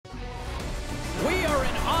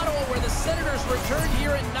returned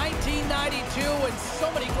here in 1992, and so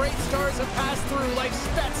many great stars have passed through, like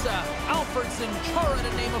Spezza, Alfredson, Chara,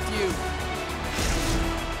 to name a few.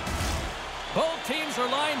 Both teams are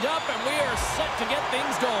lined up, and we are set to get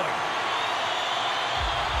things going.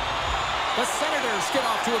 The Senators get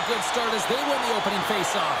off to a good start as they win the opening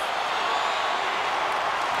faceoff.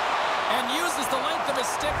 And uses the length of his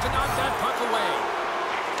stick to knock that puck away.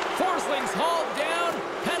 Forsling's hauled down,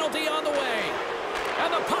 penalty on the way.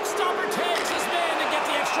 And the puck stopper tags his man to get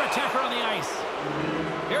the extra attacker on the ice.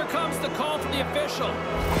 Here comes the call from the official.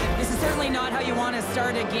 This is certainly not how you want to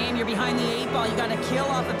start a game. You're behind the 8 ball. You got to kill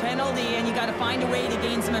off a penalty, and you got to find a way to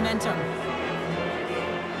gain some momentum.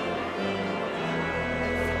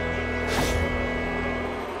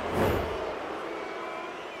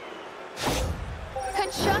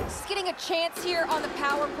 Kachuk's getting a chance here on the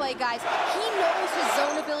power play, guys. He knows his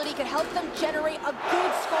zone ability could help them generate a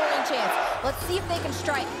good scoring chance. Let's see if they can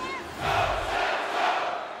strike.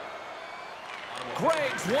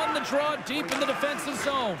 Greg's won the draw deep in the defensive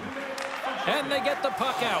zone. And they get the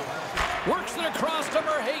puck out. Works it across to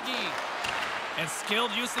Merhage. And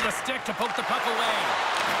skilled use of the stick to poke the puck away.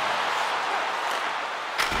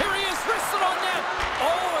 Here he is, wrists it on net.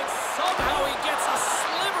 Oh, and somehow he gets a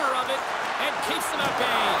sliver of it and keeps them at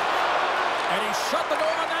bay. And he shut the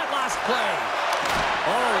door on that last play.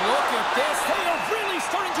 Oh, look at this. They are really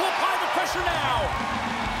starting to apply the pressure now.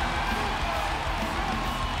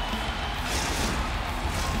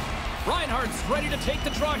 Reinhardt's ready to take the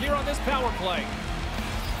draw here on this power play.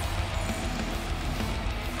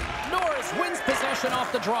 Norris wins possession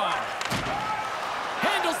off the draw.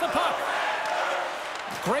 Handles the puck.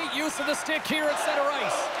 Great use of the stick here at center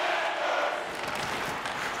ice.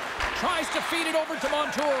 Tries to feed it over to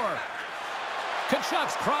Montour.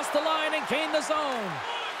 Kachuk's crossed the line and gained the zone.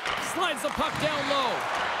 Slides the puck down low.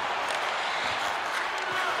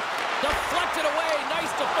 Deflected away. Nice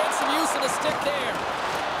defensive use of the stick there.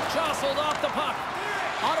 Jostled off the puck.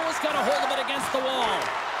 Ottawa's got a hold of it against the wall.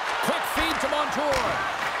 Quick feed to Montour.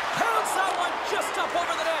 Pounds that one just up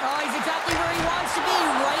over the net. Oh, he's exactly where he wants to be,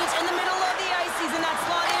 right in the middle of the ice. He's in that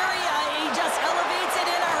slot area. He just elevates it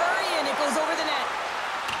in a hurry, and it goes over the net.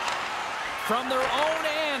 From their own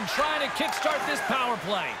end, trying to kickstart this power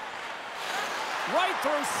play. Right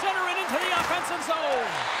through center and into the offensive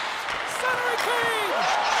zone. Center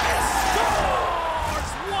cage! He scores!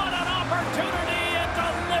 What an opportunity, and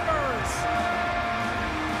delivers!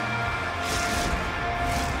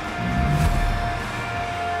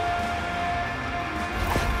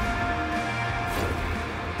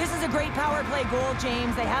 This is a great power play goal,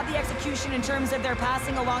 James. They have the execution in terms of their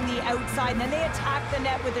passing along the outside, and then they attack the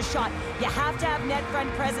net with a shot. You have to have net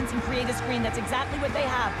front presence and create a screen. That's exactly what they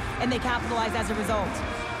have, and they capitalize as a result.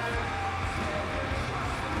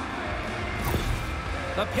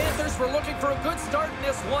 The Panthers were looking for a good start in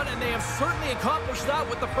this one, and they have certainly accomplished that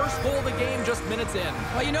with the first goal of the game just minutes in.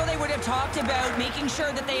 Well, you know, they would have talked about making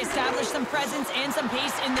sure that they establish some presence and some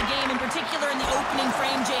pace in the game, in particular in the opening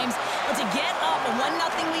frame, James. But to get up a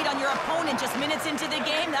 1-0 lead on your opponent just minutes into the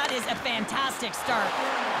game, that is a fantastic start.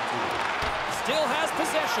 Still has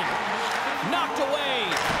possession. Knocked away.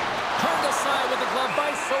 Turned aside with the glove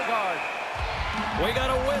by Sogard. We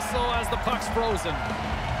got a whistle as the puck's frozen.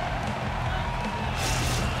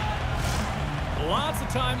 Lots of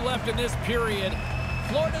time left in this period.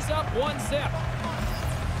 Florida's up 1-0.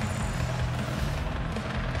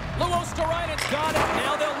 Luosterainen's got it.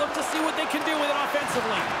 Now they'll look to see what they can do with it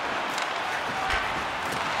offensively.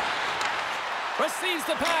 Receives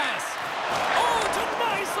the pass. Oh,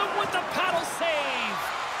 denies him with the paddle save.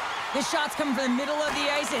 This shot's coming from the middle of the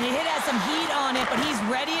ice, and it has some heat on it, but he's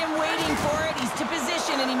ready and waiting for it. He's to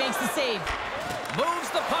position, and he makes the save. Moves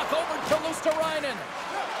the puck over to Luosterainen.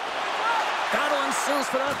 Battle ensues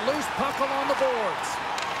for that loose puck along the boards.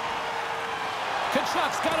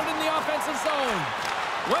 Kachuk's got it in the offensive zone.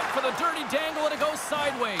 Went for the dirty dangle, and it goes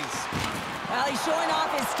sideways. Well, he's showing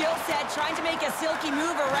off his skill set, trying to make a silky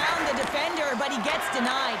move around the defender, but he gets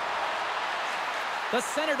denied. The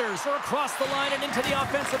Senators are across the line and into the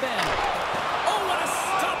offensive end. Oh, what a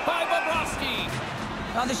stop by Bobrovsky.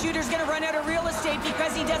 Well, the shooter's going to run out of real estate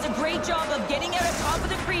because he does a great job of getting out of top of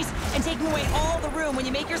the crease and taking away all the room. When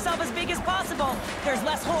you make yourself as big as possible, there's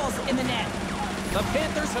less holes in the net. The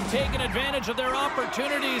Panthers have taken advantage of their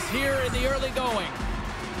opportunities here in the early going.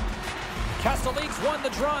 Castellique's won the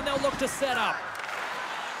draw, and they'll look to set up.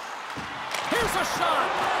 Here's a shot.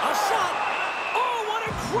 A shot. Oh, what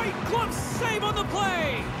a great glove save on the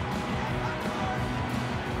play.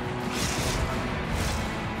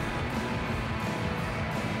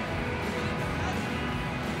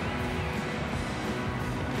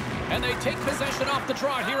 And they take possession off the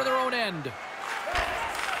draw here in their own end.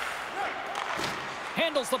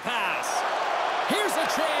 handles the pass. Here's a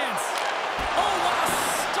chance. Oh, what a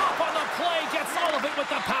stop on the play. Gets all of it with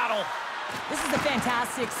the paddle. This is a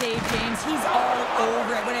fantastic save, James. He's all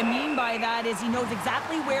over it. What I mean by that is he knows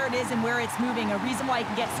exactly where it is and where it's moving, a reason why he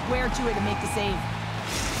can get square to it and make the save.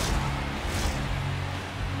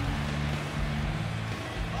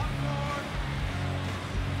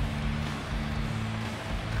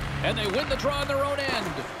 And they win the draw on their own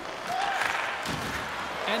end.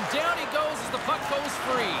 And down he goes as the puck goes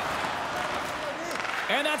free.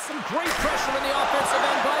 And that's some great pressure in the offensive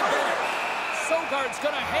end by Bennett. Sogard's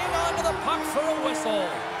going to hang on to the puck for a whistle.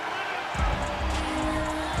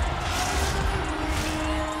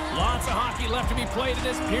 Lots of hockey left to be played in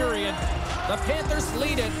this period. The Panthers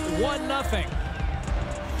lead it 1-0.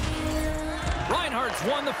 Reinhardt's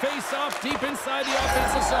won the face-off deep inside the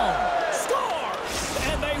offensive zone. Scores!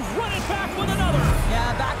 And they run it back with another.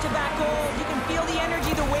 Yeah, back-to-back goals. You can feel the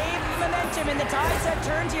energy, the wave, the momentum, and the tides have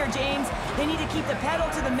turned here, James. They need to keep the pedal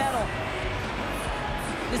to the metal.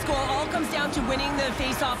 This goal all comes down to winning the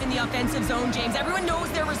face-off in the offensive zone, James. Everyone knows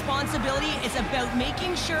their responsibility. It's about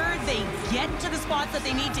making sure they get to the spots that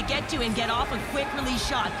they need to get to and get off a quick release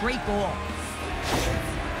shot. Great goal.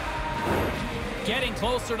 Getting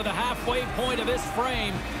closer to the halfway point of this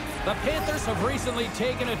frame. The Panthers have recently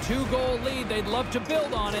taken a 2-goal lead. They'd love to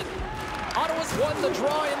build on it. Ottawa's won the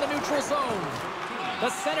draw in the neutral zone.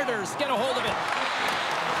 The Senators get a hold of it.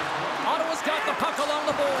 Ottawa's got the puck along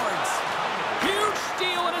the boards. Huge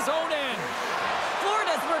steal in his own end.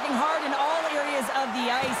 Florida's working hard in all areas of the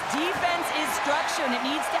ice. Defense is structure, and it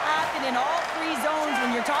needs to happen in all three zones.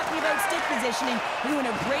 When you're talking about stick positioning, they're doing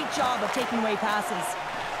a great job of taking away passes.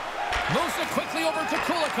 Moves it quickly over to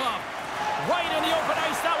Kulikov. Right in the open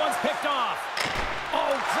ice, that one's picked off.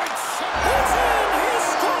 Oh, great shot. It's in, he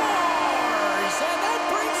scores! And that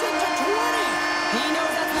brings it to 20. He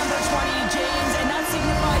knows that's number 20, James, and that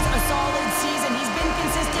signifies a solid season. He's been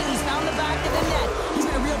consistent. He's found the back of the net. He's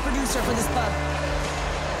been a real producer for this club.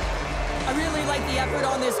 I really like the effort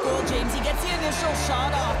on this goal, James. He gets the initial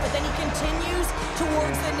shot off, but then he continues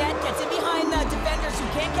towards the net, gets in behind the defenders who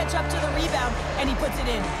can't catch up to the rebound, and he puts it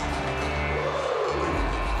in.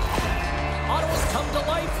 Ottawa's come to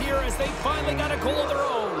life here as they finally got a goal of their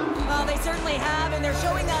own. Well, they certainly have, and they're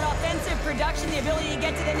showing that offensive production, the ability to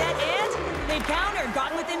get to the net, and they've countered,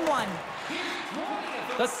 gotten within one.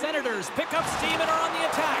 The Senators pick up steam and are on the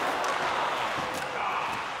attack.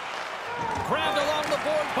 Grabbed along the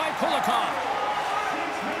board by Kulikov.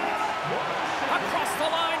 Across the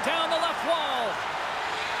line, down the left wall.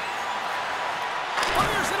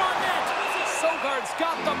 Fires it on net. Sogard's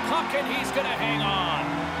got the puck, and he's going to hang on.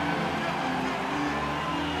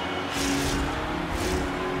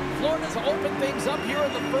 Florida's opened things up here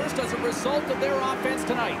in the first as a result of their offense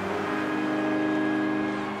tonight.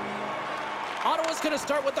 Ottawa's going to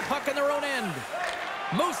start with the puck in their own end.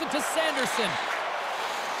 Moves it to Sanderson.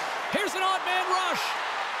 Here's an odd man rush.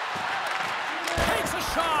 Takes a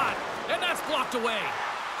shot, and that's blocked away.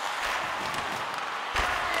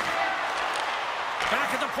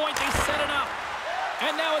 Back at the point, they set it up.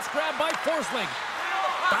 And now it's grabbed by Forsling.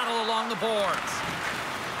 Battle along the boards.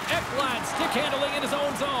 Ekblad stick handling in his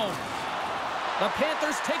own zone. The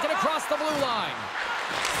Panthers take it across the blue line.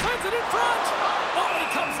 Sends it in front. Oh, he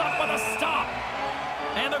comes up with a stop.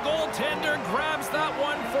 And the goaltender grabs that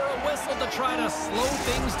one for a whistle to try to slow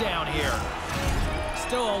things down here.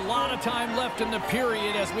 Still a lot of time left in the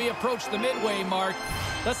period as we approach the midway mark.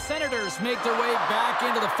 The Senators make their way back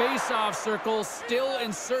into the face-off circle, still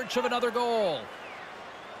in search of another goal.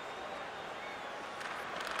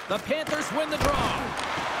 The Panthers win the draw.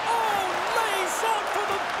 Oh, lays out for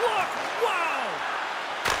the block. Wow.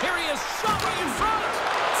 Here he is, shot right in front.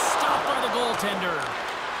 Stopped by the goaltender.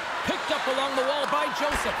 Picked up along the wall by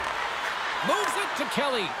Joseph. Moves it to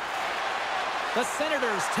Kelly. The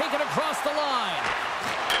Senators take it across the line.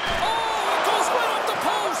 Oh, it goes right up the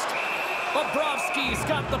post. Bobrovsky's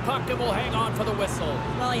got the puck and will hang on for the whistle.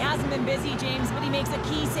 Well, he hasn't been busy, James, but he makes a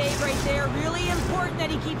key save right there. Really important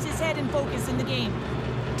that he keeps his head in focus in the game.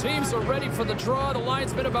 Teams are ready for the draw. The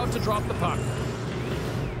linesman about to drop the puck.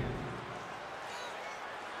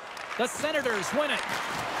 The Senators win it.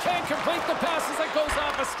 Can't complete the pass as it goes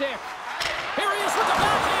off a stick. Here he is with the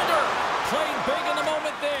backhander. Playing big in the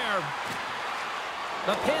moment there.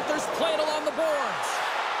 The Panthers play it along the boards.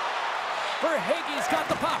 Verhaeghe's got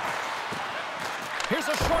the puck. Here's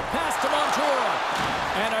a short pass to Montour.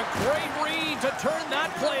 And a great read to turn that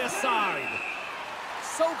play aside.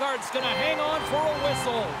 Sogard's going to hang on for a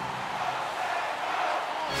whistle.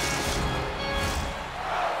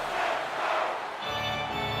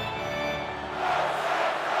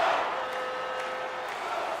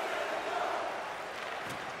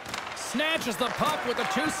 Snatches the puck with the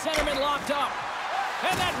two centermen locked up.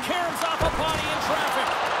 And that caroms off a body in traffic.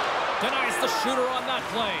 Denies the shooter on that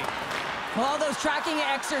play. Well, those tracking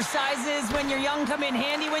exercises when you're young come in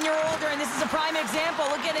handy when you're older, and this is a prime example.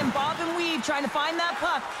 Look at him bob and weave trying to find that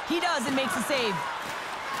puck. He does and makes a save.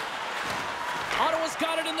 Ottawa's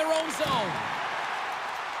got it in their own zone.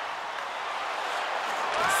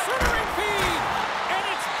 Centering feed, and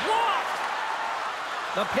it's blocked.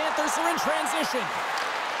 The Panthers are in transition.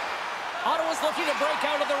 Ottawa's looking to break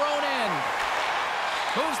out of their own end.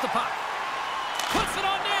 Moves the puck. Puts it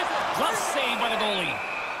on net. Glove save by the goalie.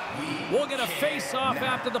 We'll get a face-off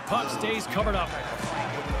after the puck stays covered up.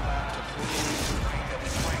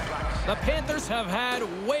 The Panthers have had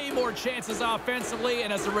way more chances offensively,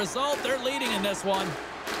 and as a result, they're leading in this one.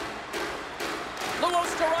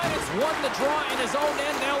 Luostaraitis won the draw in his own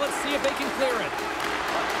end. Now let's see if they can clear it.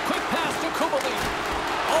 Quick pass to Kubalik.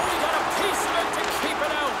 Oh, he got a piece of it to keep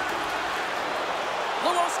it out.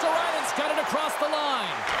 Luostaraitis got it across the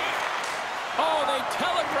line. Oh, they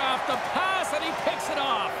telegraphed the pass, and he picks it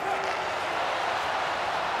off.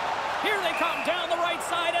 Here they come down the right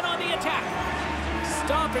side and on the attack.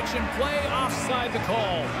 Stoppage in play, offside the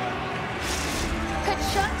call.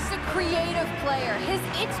 Tkachuk's a creative player. His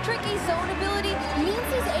it's-tricky zone ability means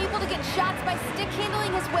he's able to get shots by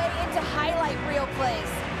stick-handling his way into highlight reel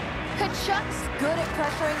plays. Tkachuk's good at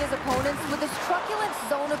pressuring his opponents with his truculent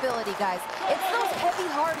zone ability, guys. It's those heavy,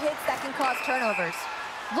 hard hits that can cause turnovers.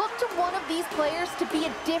 Look to one of these players to be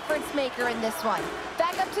a difference maker in this one.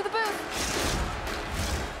 Back up to the booth.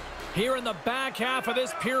 Here in the back half of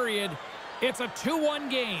this period, it's a 2-1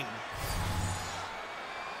 game.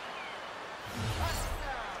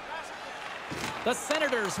 The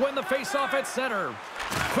Senators win the faceoff at center.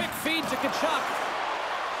 Quick feed to Tkachuk.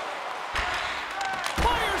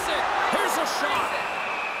 Fires it. Here's a shot.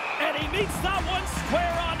 And he meets that one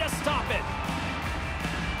square on to stop it.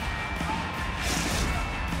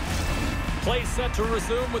 Play set to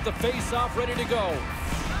resume with the faceoff ready to go.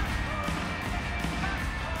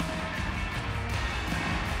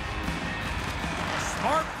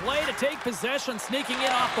 Smart play to take possession, sneaking in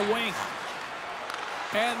off the wing.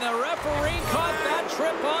 And the referee caught that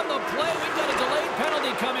trip on the play. We've got a delayed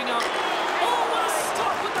penalty coming up. Oh, what a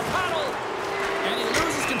stop with the paddle! And he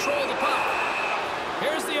loses control of the puck.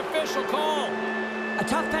 Here's the official call. A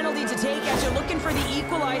tough penalty to take as you're looking for the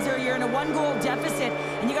equalizer. You're in a one-goal deficit,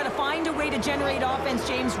 and you got to find a way to generate offense,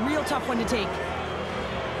 James. Real tough one to take.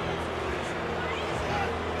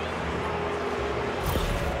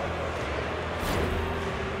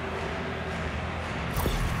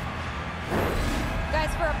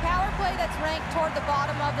 Ranked toward the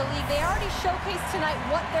bottom of the league. They already showcased tonight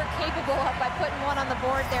what they're capable of by putting one on the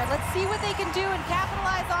board there. Let's see what they can do and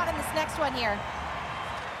capitalize on in this next one here.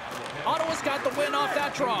 Ottawa's got the win off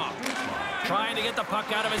that draw. Trying to get the puck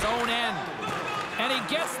out of his own end. And he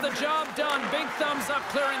gets the job done. Big thumbs up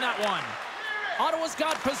clearing that one. Ottawa's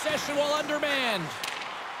got possession while undermanned.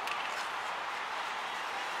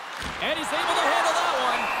 And he's able to handle that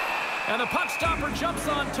one. And the puck stopper jumps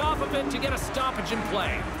on top of it to get a stoppage in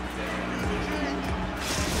play.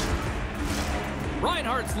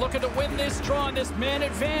 Reinhardt's looking to win this draw on this man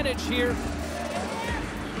advantage here.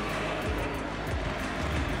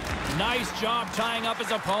 Nice job tying up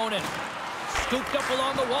his opponent. Scooped up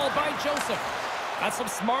along the wall by Joseph. That's some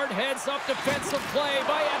smart heads-up defensive play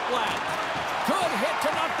by Ekblad. Good hit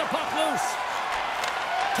to knock the puck loose.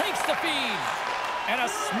 Takes the feed. And a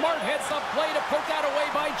smart heads-up play to poke that away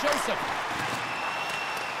by Joseph.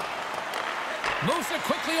 Moves it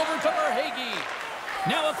quickly over to Verhaeghe.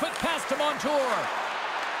 Now a quick pass to Montour.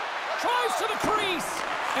 Tries to the crease.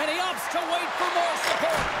 And he opts to wait for more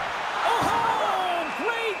support. Oh,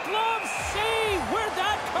 great glove save. Where'd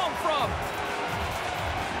that come from?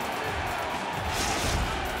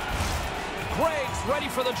 Gregg's ready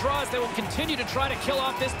for the draws. They will continue to try to kill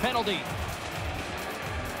off this penalty.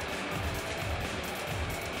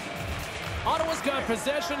 Ottawa's got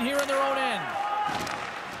possession here in their own end.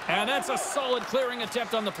 And that's a solid clearing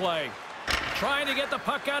attempt on the play. Trying to get the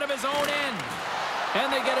puck out of his own end.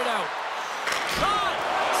 And they get it out. Shot!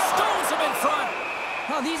 Stones him in front.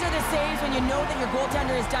 Well, these are the saves when you know that your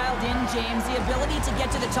goaltender is dialed in, James. The ability to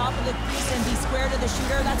get to the top of the crease and be square to the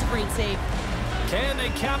shooter, that's a great save. Can they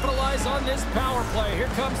capitalize on this power play?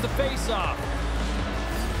 Here comes the face-off.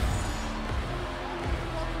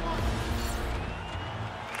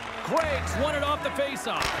 Gregg's won it off the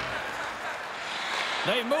face-off.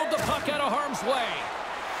 They move the puck out of harm's way.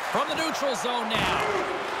 From the neutral zone now.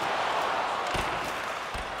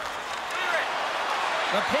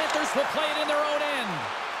 The Panthers will play it in their own end.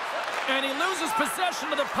 And he loses possession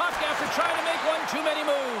of the puck after trying to make one too many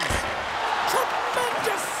moves.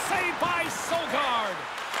 Tremendous save by Sogard.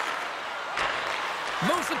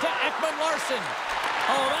 Moves it to Ekman-Larsson.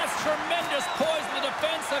 Oh, that's tremendous poise in the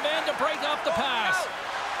defensive end to break up the pass.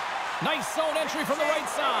 Nice zone entry from the right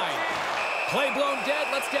side. Play blown dead.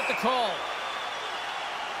 Let's get the call.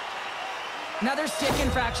 Another stick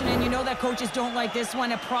infraction, and you know that coaches don't like this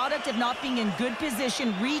one. A product of not being in good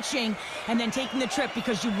position, reaching, and then taking the trip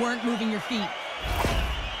because you weren't moving your feet.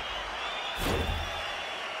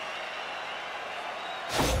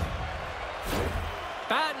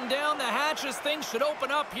 Batten down the hatches. Things should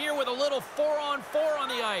open up here with a little 4-on-4 on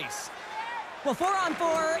the ice. Well,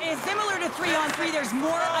 4-on-4 is similar to 3-on-3. There's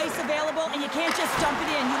more ice available, and you can't just dump it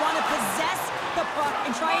in. You want to possess the puck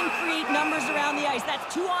and try and create numbers around the ice. That's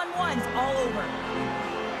 2-on-1s all over.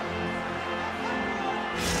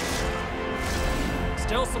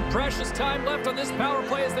 Still some precious time left on this power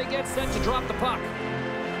play as they get set to drop the puck.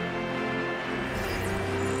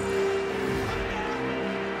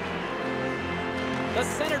 The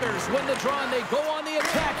Senators win the draw, and they go on the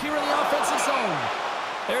attack here in the offensive zone.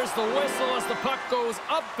 There's the whistle as the puck goes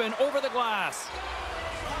up and over the glass.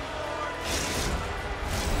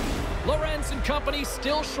 Lorenz and company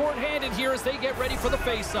still shorthanded here as they get ready for the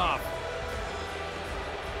faceoff.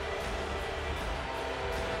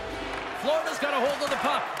 Florida's got a hold of the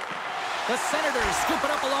puck. The Senators scoop it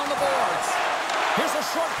up along the boards. Here's a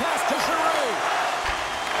short pass to Giroux.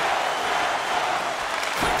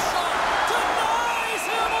 Quick shot. Denies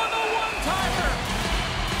him on the one-timer.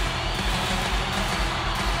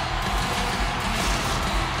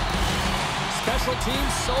 Special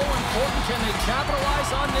teams so important. Can they capitalize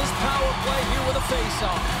on this power play here with a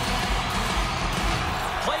face-off?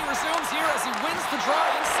 Play resumes here as he wins the draw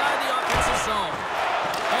inside the offensive zone.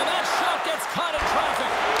 And that shot gets caught in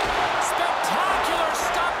traffic. Spectacular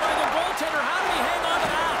stop by the goaltender. How did he hang on to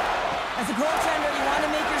that? As a goaltender, you want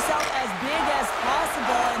to make yourself as big as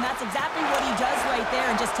possible, and that's exactly what he does right there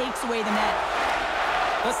and just takes away the net.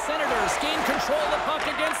 The Senators gain control of the puck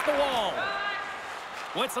against the wall.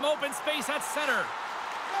 With some open space at center.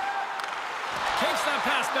 Takes that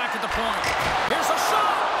pass back at the point. Here's a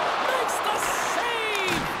shot. Makes the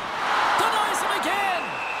save. Denies him again.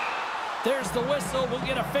 There's the whistle. We'll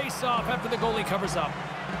get a face-off after the goalie covers up.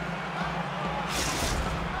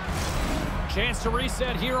 Chance to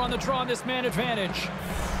reset here on the draw on this man advantage.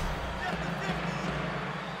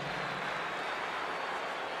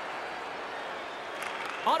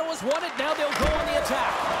 Ottawa's won it. Now they'll go on the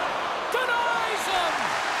attack. Denies him!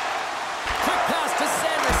 Quick pass to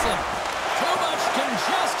Sanderson. Too much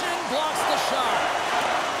congestion. Blocks the shot.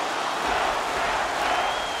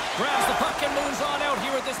 Grabs the puck and moves on out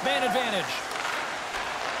here at this man advantage.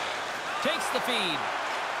 Takes the feed.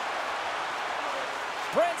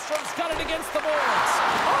 Brandstrom's got it against the boards.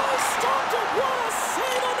 Oh, stopped it. What a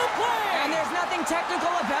save on the play. And there's nothing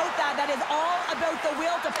technical about that. That is all about the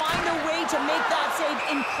will to find a way to make that save.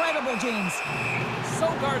 Incredible, James.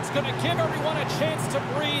 Sogard's going to give everyone a chance to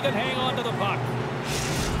breathe and hang on to the puck.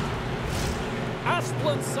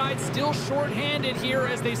 Asplin's side still shorthanded here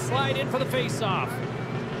as they slide in for the faceoff.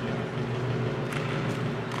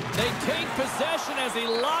 They take possession as he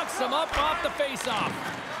locks them up off the faceoff.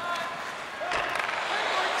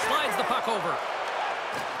 Slides the puck over.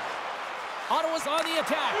 Ottawa's on the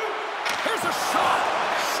attack. Here's a shot.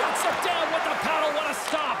 Shuts it down with the paddle. What a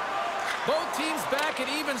stop. Both teams back at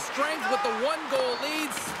even strength with the one-goal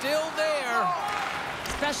lead still there.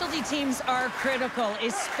 Specialty teams are critical,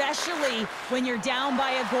 especially when you're down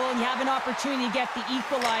by a goal and you have an opportunity to get the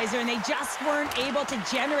equalizer, and they just weren't able to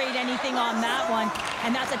generate anything on that one.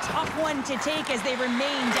 And that's a tough one to take as they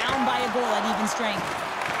remain down by a goal at even strength.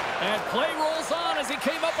 And play rolls on as he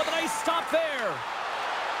came up with a nice stop there.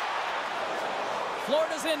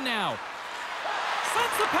 Florida's in now.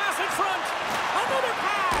 Sends the pass in front. Another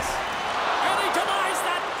pass. And he denies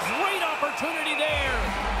that great opportunity there.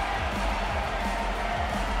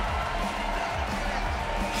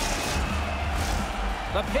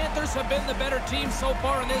 The Panthers have been the better team so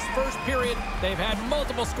far in this first period. They've had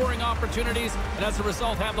multiple scoring opportunities and as a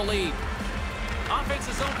result have the lead. Offense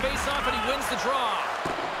zone face-off and he wins the draw.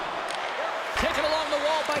 Taken along the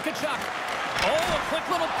wall by Tkachuk. Oh, a quick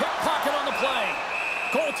little pickpocket on the play.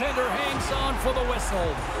 Goaltender hangs on for the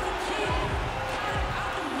whistle.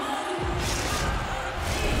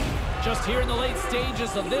 Just here in the late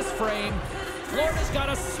stages of this frame, Florida's got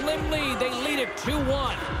a slim lead. They lead it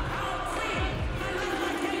 2-1.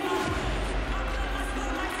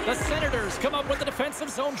 The Senators come up with the defensive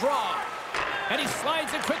zone draw. And he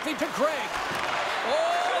slides it quickly to Gregg.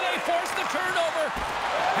 Oh, they forced the turnover.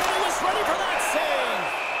 And he was ready for that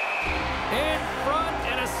save.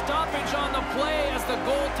 play as the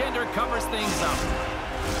goaltender covers things up.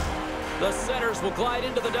 The centers will glide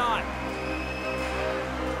into the dot.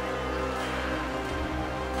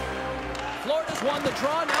 Florida's won the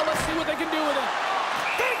draw. Now let's see what they can do with it.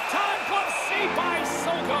 Big time glove save by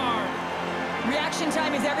Sogard. Reaction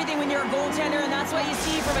time is everything when you're a goaltender, and that's what you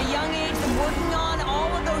see from a young age, them working on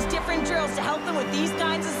all of those different drills to help them with these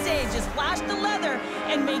kinds of saves. Just flash the leather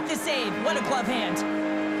and make the save. What a glove hand.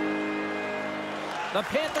 The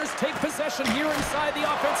Panthers take possession here inside the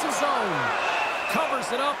offensive zone.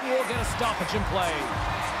 Covers it up, we'll get a stoppage in play.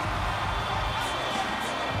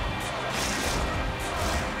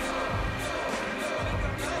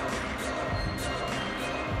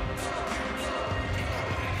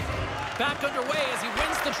 Back underway as he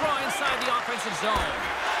wins the draw inside the offensive zone.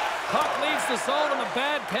 Puck leaves the zone on a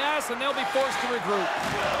bad pass, and they'll be forced to regroup.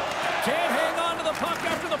 Can't hang on to the puck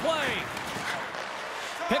after the play.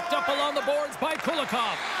 Picked up along the boards by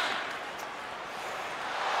Kulikov.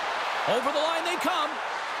 Over the line they come.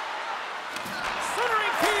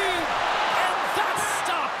 Centering feed, and that's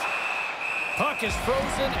stopped. Puck is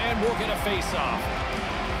frozen, and we'll get a face-off.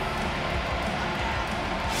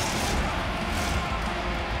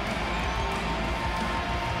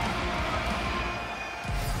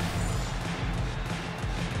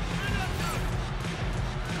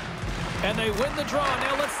 And they win the draw.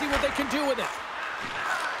 Now let's see what they can do with it.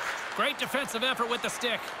 Great defensive effort with the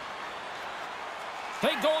stick.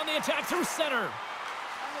 They go on the attack through center.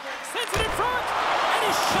 Sends it in front, and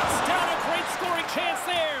he shuts down a great scoring chance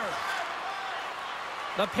there.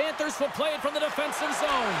 The Panthers will play it from the defensive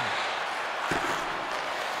zone.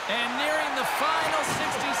 And nearing the final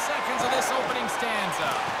 60 seconds of this opening stanza.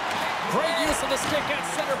 Great use of the stick at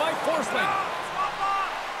center by Forsling.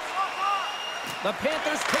 The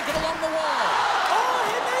Panthers take it along the wall. Oh,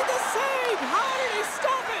 he made the save! How did he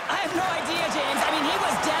stop it? I have no idea, James. I mean, he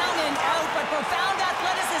was down and out, but profound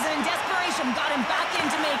athleticism and desperation got him back in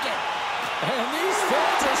to make it. And these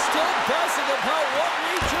fans are still buzzing about what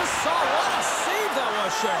we just saw. What a save that was,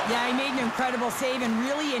 Cheryl. Yeah, he made an incredible save and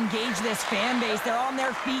really engaged this fan base. They're on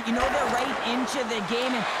their feet. You know they're right into the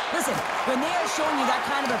game. And listen, when they are showing you that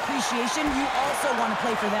kind of appreciation, you also want to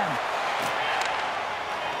play for them.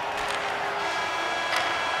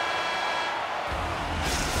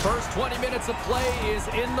 First 20 minutes of play is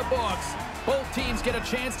in the books. Both teams get a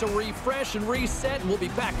chance to refresh and reset, and we'll be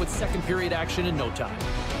back with second period action in no time.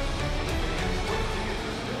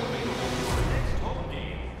 Next home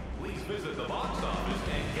game, please visit the box office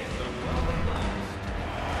and get them well-advised.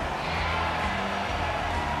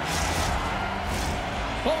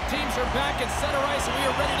 Both teams are back at center ice, and we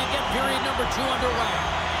are ready to get period number 2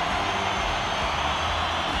 underway.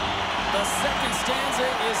 The second stanza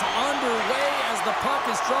is underway as the puck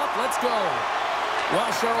is dropped. Let's go.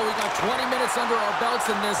 Well, Cheryl, we got 20 minutes under our belts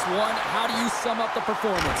in this one. How do you sum up the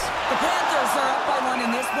performance? The Panthers are up by 1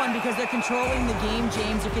 in this one because they're controlling the game,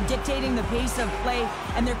 James. They're dictating the pace of play,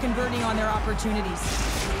 and they're converting on their opportunities.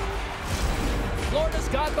 Florida's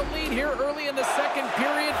got the lead here early in the second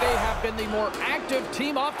period. They have been the more active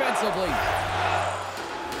team offensively.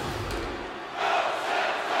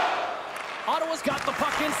 Ottawa's got the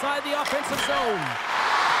puck inside the offensive zone.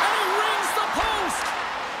 And he rings the post!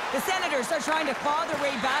 The Senators are trying to claw their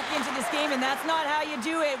way back into this game, and that's not how you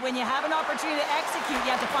do it. When you have an opportunity to execute,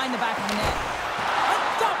 you have to find the back of the net. And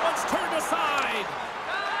that one's turned aside.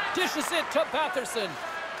 Dishes it to Batherson.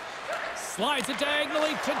 Slides it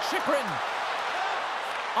diagonally to Chikrin.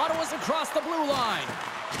 Ottawa's across the blue line.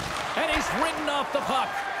 And he's ridden off the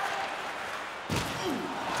puck.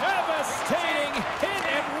 Devastating hit,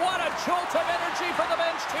 and what a jolt of energy from the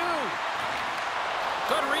bench, too.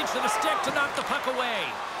 Good reach to the stick to knock the puck away.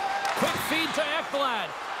 Quick feed to Ekblad.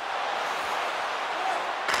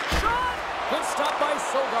 Shot! Good stop by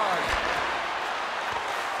Sogard.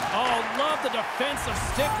 Oh, love the defensive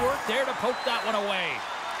stick work there to poke that one away.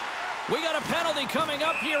 We got a penalty coming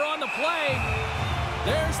up here on the play.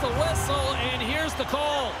 There's the whistle, and here's the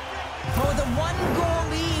call. For the 1-goal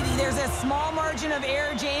lead, there's a small margin of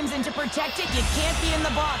error, James, and to protect it, you can't be in the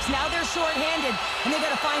box. Now they're shorthanded, and they got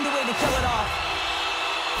to find a way to kill it off.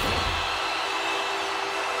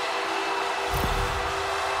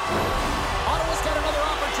 Ottawa's got another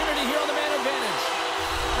opportunity here on the man advantage.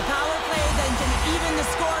 The power play then can even the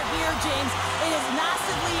score here, James. It is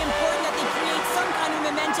massively important that they create some kind of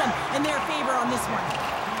momentum in their favor on this one.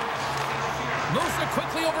 Moves it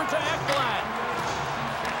quickly over to Ekblad.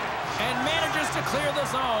 And manages to clear the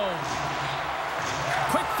zone.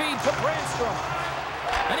 Quick feed to Brandstrom.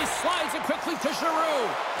 And he slides it quickly to Giroux.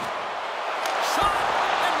 Shot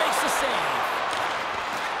and makes the save.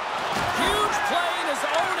 Huge play in his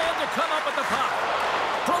own end to come up with the puck.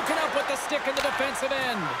 Broken up with the stick in the defensive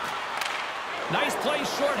end. Nice play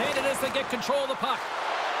shorthanded as they get control of the puck.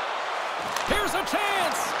 Here's a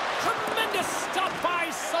chance. Tremendous stop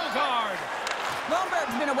by Sogard.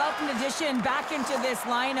 Lomberg's been a welcome addition back into this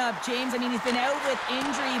lineup, James. I mean, he's been out with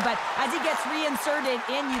injury, but as he gets reinserted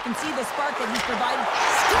in, you can see the spark that he's provided.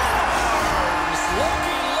 Scores!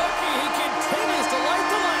 Looky, he continues to light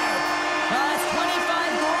the lamp. That's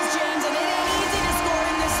 25 goals, James, and it ain't easy to score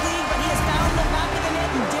in this league, but he has found the back of the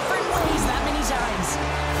net in different ways that many times.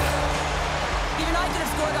 Even I could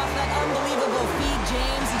have scored off that unbelievable feed,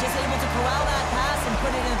 James. He's just able to corral that pass and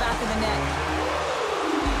put it in the back of the net.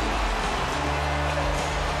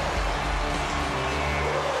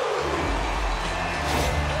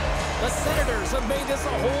 The Senators have made this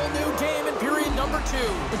a whole new game in period number 2.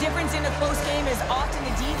 The difference in a close game is often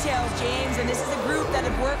the details, James, and this is a group that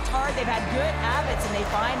have worked hard. They've had good habits, and they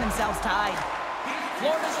find themselves tied.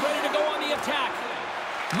 Florida's ready to go on the attack.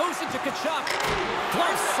 Moves it to Tkachuk.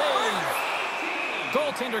 Glove save.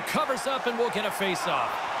 Goaltender covers up and will get a face-off.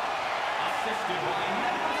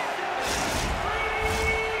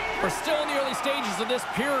 We're still in the early stages of this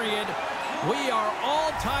period. We are all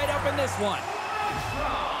tied up in this one.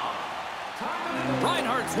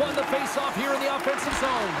 Reinhardt's won the face-off here in the offensive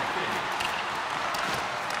zone.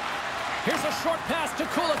 Here's a short pass to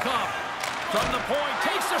Kulikov. From the point,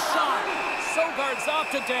 takes a shot. Sogard's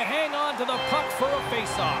opted to hang on to the puck for a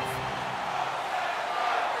face-off.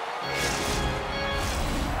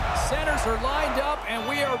 Centers are lined up, and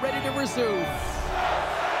we are ready to resume.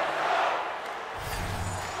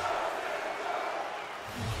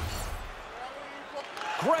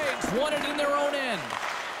 Greg's won it in their own end.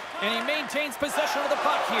 And he maintains possession of the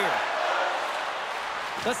puck here.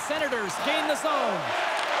 The Senators gain the zone.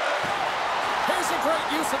 Here's a great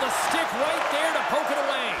use of the stick right there to poke it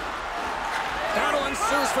away. Battle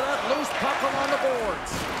ensues for that loose puck along the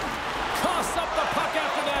boards. Coughs up the puck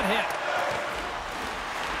after that hit.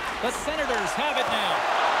 The Senators have it now.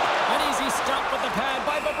 An easy stop with the pad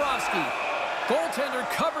by Bobrovsky. Goaltender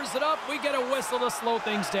covers it up. We get a whistle to slow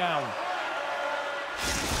things down.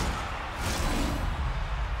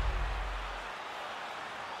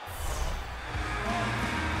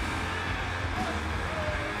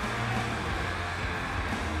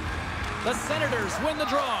 The Senators win the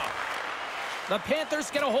draw. The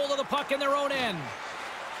Panthers get a hold of the puck in their own end.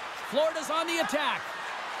 Florida's on the attack.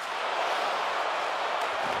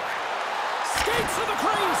 Skates to the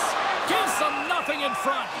crease. Gives them nothing in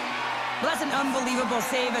front. Well, that's an unbelievable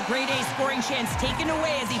save. A grade A scoring chance taken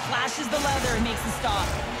away as he flashes the leather and makes the stop.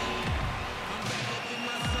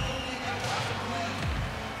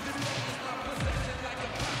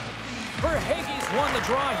 Verhaeghe's won the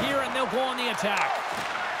draw here, and they'll go on the attack.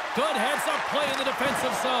 Good heads-up play in the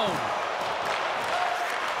defensive zone.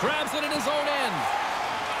 Grabs it in his own end.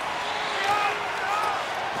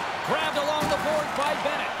 Grabbed along the board by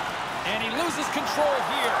Bennett. And he loses control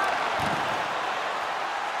here.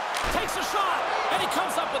 Takes a shot, and he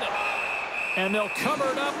comes up with it. And they'll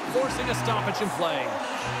cover it up, forcing a stoppage in play.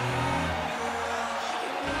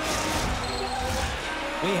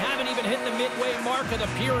 We haven't even hit the midway mark of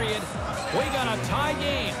the period. We got a tie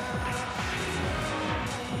game.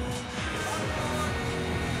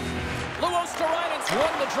 Luostarinen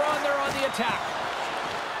won the draw, and they're on the attack.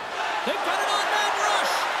 They've got an on-man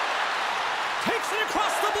rush. Takes it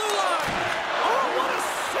across the blue line. Oh, what a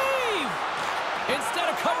save! Instead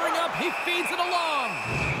of covering up, he feeds it along.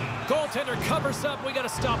 Goaltender covers up. We got a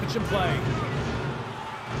stoppage in play.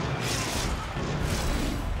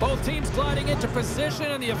 Both teams gliding into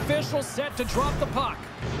position, and the official set to drop the puck.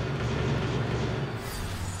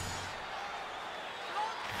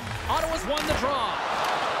 Ottawa's won the draw.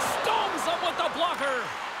 Stones up with the blocker.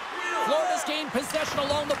 Florida's gained possession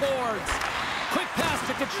along the boards. Quick pass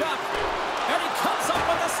to Tkachuk. And he comes up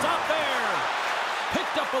with a stop there.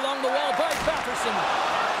 Picked up along the wall by Batherson.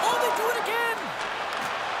 Oh, they do it again.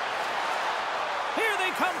 Here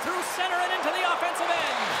they come through center and into the offensive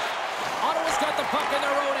end. Ottawa's got the puck in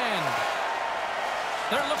their own end.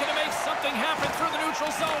 They're looking to make something happen through the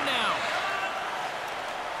neutral zone now.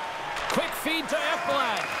 Quick feed to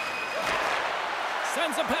Ekblad.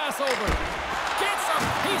 Sends a pass over. Gets a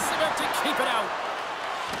piece of it to keep it out.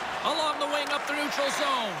 Along the wing up the neutral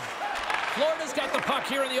zone. Florida's got the puck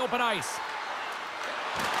here in the open ice.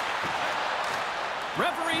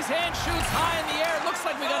 Referee's hand shoots high in the air. Looks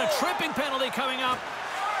like we got a tripping penalty coming up.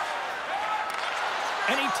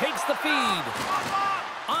 And he takes the feed.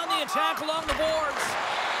 On the attack along the boards.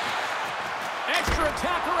 Extra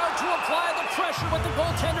attacker out to apply the pressure with the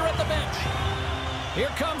goaltender at the bench. Here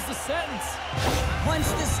comes the sentence. Once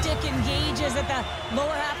the stick engages at the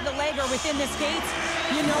lower half of the leg or within the skates,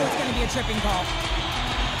 you know it's going to be a tripping call.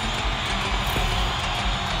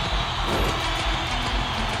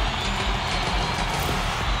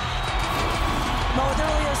 Well, with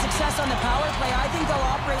earlier success on the power play, I think they'll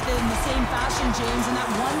operate in the same fashion, James, in that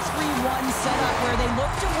 1-3-1 setup where they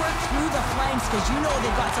look to work through the flanks because you know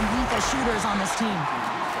they've got some lethal shooters on this team.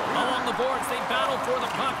 Along the boards, they battle for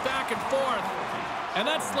the puck back and forth. And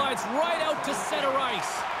that slides right out to center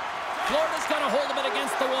ice. Florida's got a hold of it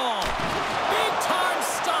against the wall. Big time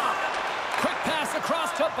stop. Quick pass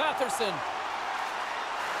across to Batherson.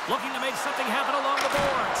 Looking to make something happen along the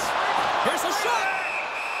boards. Here's a shot.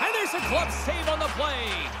 And there's a glove save on the play.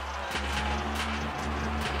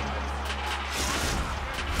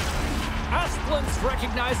 Asplund's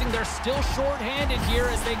recognizing they're still short-handed here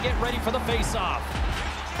as they get ready for the face-off.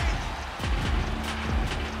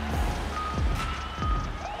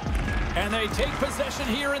 And they take possession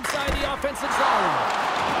here inside the offensive zone.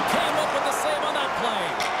 Came up with the save on that play.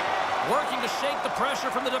 Working to shake the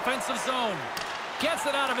pressure from the defensive zone. Gets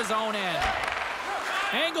it out of his own end.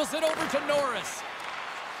 Angles it over to Norris.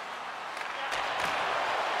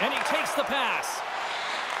 And he takes the pass.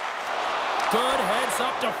 Good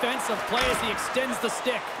heads-up defensive play as he extends the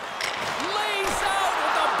stick. Lays out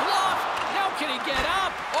with a block. Now can he get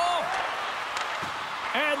up? Oh!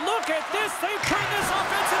 And look at this. They turn this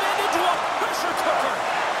offensive end into a pressure cooker.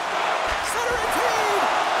 Centering feed.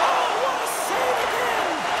 Oh, what a save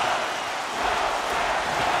again.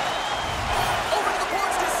 Over to the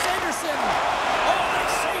boards to Sanderson. Oh,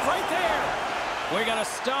 nice save right there. We got a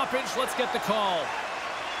stoppage. Let's get the call.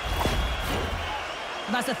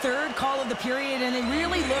 That's the third call of the period, and it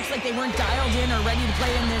really looks like they weren't dialed in or ready to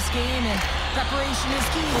play in this game, and preparation is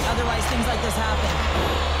key. Otherwise, things like this happen.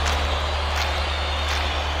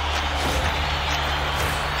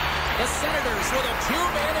 The Senators with a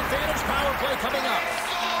two-man advantage power play coming up.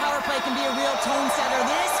 Power play can be a real tone setter.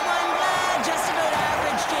 This one, just about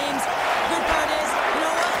average, James. Good part is, you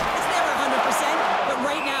know what? It's never 100%, but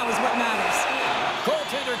right now is what matters.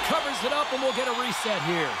 Goaltender covers it up, and we'll get a reset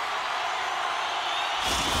here.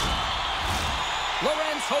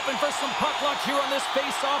 Lorenz hoping for some puck luck here on this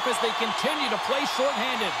face-off as they continue to play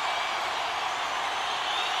shorthanded.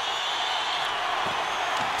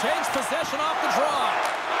 Takes possession off the draw.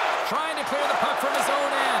 Trying to clear the puck from his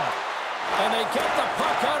own end. And they get the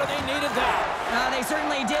puck out, and they needed that. They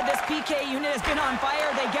certainly did. This PK unit has been on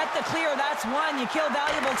fire. They get the clear. That's one. You kill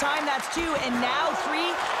valuable time. That's two. And now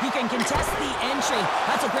three. You can contest the entry.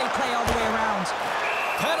 That's a great play all the way around.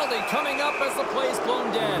 Penalty coming up as the play's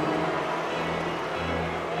blown dead.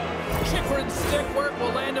 Chikrin's stick work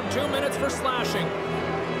will land him 2 minutes for slashing.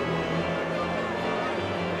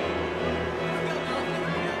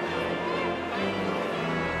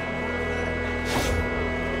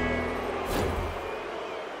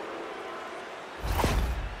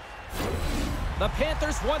 The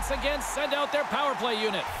Panthers once again send out their power play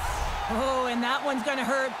unit. Oh, and that one's going to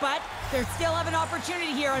hurt, but they still have an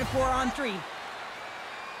opportunity here on a 4-on-3.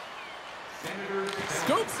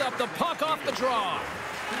 Scoops up the puck off the draw.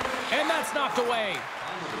 And that's knocked away.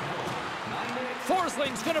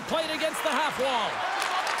 Forsling's going to play it against the half wall.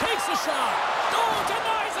 Takes a shot. Oh,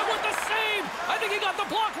 denies him with the save. I think he got the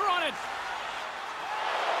blocker on it.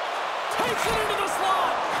 Takes it into the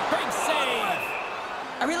slot. Big save.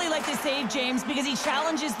 I really like this save, James, because he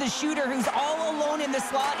challenges the shooter who's all alone in the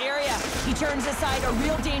slot area. He turns aside a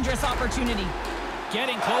real dangerous opportunity.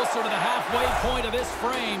 Getting closer to the halfway point of this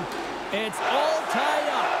frame. It's all tied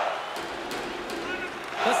up.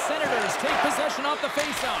 The Senators take possession off the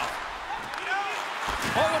faceoff.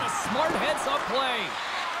 Oh, and a smart heads-up play.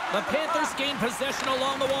 The Panthers gain possession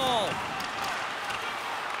along the wall.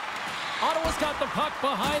 Ottawa's got the puck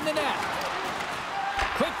behind the net.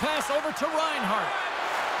 Quick pass over to Reinhart.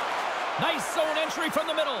 Nice zone entry from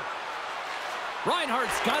the middle.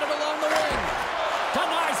 Reinhart's got it along the wing.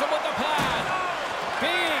 Denies him with the pad.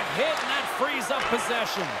 Big hit, and that frees up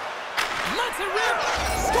possession. Lets it rip.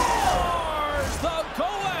 Scores! The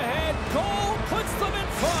go-ahead goal puts them in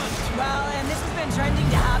front. Well, and this has been trending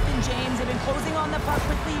to happen, James. They've been closing on the puck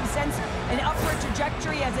quickly. You've sensed an upward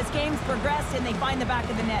trajectory as this game's progressed, and they find the back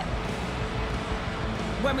of the net.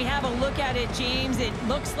 When we have a look at it, James, it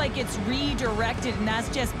looks like it's redirected, and that's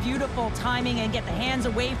just beautiful timing, and get the hands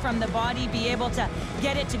away from the body, be able to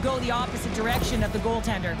get it to go the opposite direction of the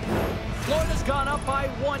goaltender. Florida's gone up by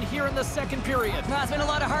 1 here in the second period. Well, it's been a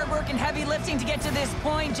lot of hard work and heavy lifting to get to this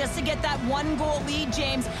point, just to get that 1-goal lead,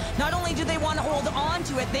 James. Not only do they want to hold on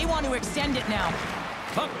to it, they want to extend it now.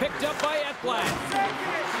 Puck picked up by Ekblad.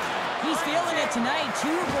 He's feeling it tonight.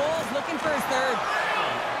 2 goals, looking for his third.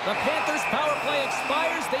 The Panthers' power play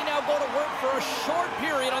expires. They now go to work for a short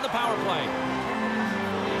period on the power play.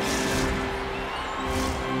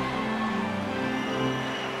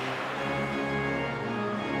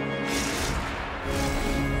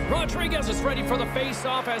 Rodriguez is ready for the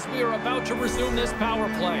face-off as we are about to resume this power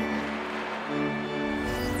play.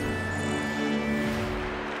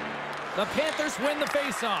 The Panthers win the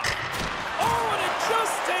face-off. Oh, and it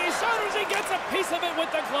just stays out as he gets a piece of it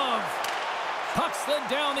with the glove. Puck slid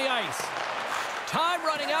down the ice. Time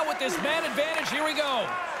running out with this man advantage. Here we go.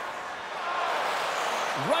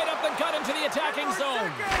 Right up the gut into the attacking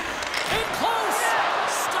zone. In close.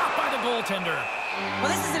 Stopped by the goaltender. Well,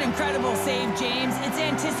 this is an incredible save, James. It's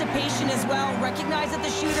anticipation as well. Recognize that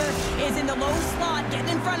the shooter is in the low slot, getting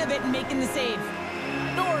in front of it and making the save.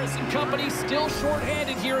 Norris and company still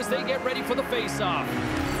shorthanded here as they get ready for the face-off.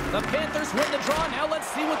 The Panthers win the draw. Now let's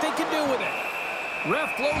see what they can do with it.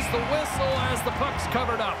 Ref blows the whistle as the puck's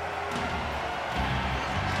covered up.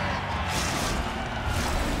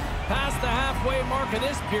 Past the halfway mark of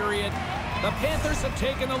this period, the Panthers have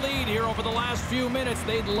taken the lead here over the last few minutes.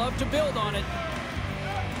 They'd love to build on it.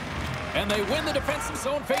 And they win the defensive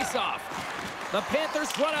zone face-off. The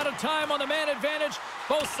Panthers run out of time on the man advantage.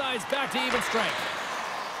 Both sides back to even strength.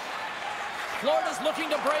 Florida's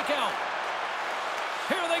looking to break out.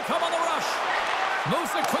 Here they come on the rush.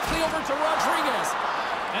 Moves it quickly over to Rodriguez.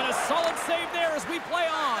 And a solid save there as we play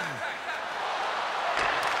on.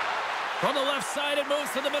 From the left side, it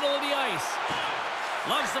moves to the middle of the ice.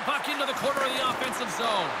 Loves the puck into the corner of the offensive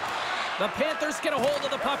zone. The Panthers get a hold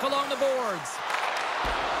of the puck along the boards.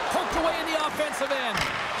 Poked away in the offensive end.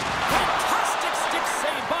 Fantastic stick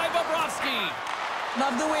save by Bobrovsky.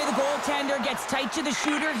 Love the way the goaltender gets tight to the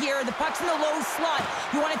shooter here. The puck's in the low slot.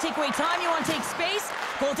 You want to take away time, you want to take space.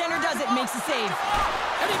 Goaltender does it, makes the save.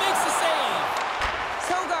 And he makes the save.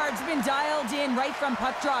 Sogard's been dialed in right from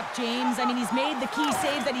puck drop, James. I mean, he's made the key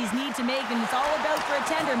saves that he's need to make, and it's all about for a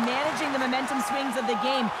tender managing the momentum swings of the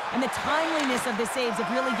game, and the timeliness of the saves have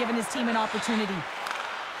really given his team an opportunity.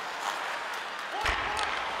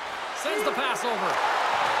 Sends the pass over.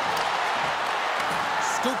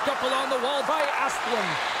 Scooped up along the wall by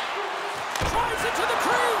Asplund. Drives it to the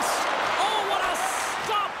crease. Oh, what a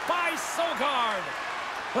stop by Sogard.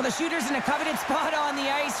 Well, the shooter's in a coveted spot on the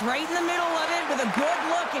ice, right in the middle of it with a good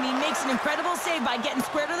look, and he makes an incredible save by getting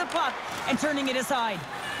square to the puck and turning it aside.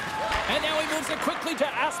 And now he moves it quickly to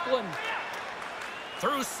Asplund.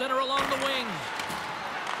 Through center along the wing.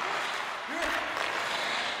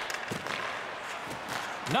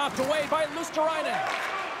 Knocked away by Luosterainen.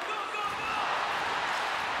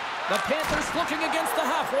 The Panthers looking against the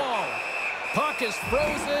half wall. Puck is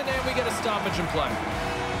frozen, and we get a stoppage in play.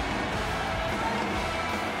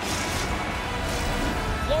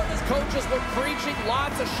 Florida's coaches were preaching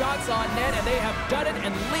lots of shots on net, and they have done it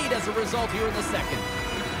and lead as a result here in the second.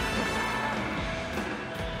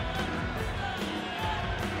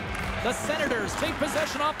 The Senators take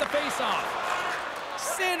possession off the faceoff.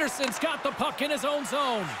 Sanderson's got the puck in his own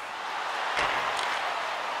zone.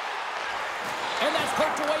 And that's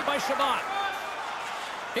poked away by Shabbat.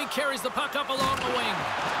 He carries the puck up along the wing.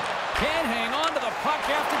 Can't hang on to the puck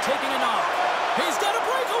after taking a knock. He's got a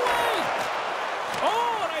breakaway!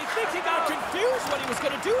 Oh, and I think he got confused what he was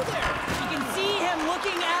going to do there. You can see him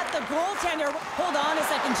looking at the goaltender. Hold on a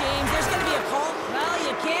second, James. There's going to be a call. Well,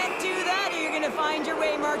 you can't do that, or you're going to find your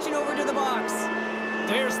way marching over to the box.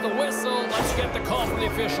 There's the whistle. Let's get the call from the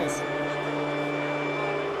officials.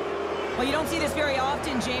 Well, you don't see this very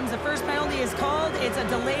often, James. The first penalty is called. It's a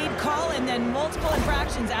delayed call, and then multiple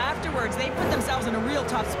infractions afterwards. They put themselves in a real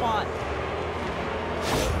tough spot.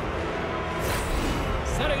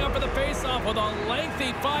 Setting up for the face-off with a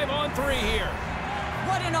lengthy 5-on-3 here.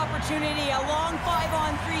 What an opportunity, a long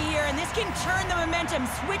 5-on-3 here, and this can turn the momentum,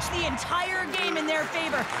 switch the entire game in their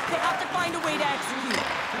favor. They have to find a way to execute.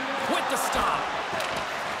 With the stop.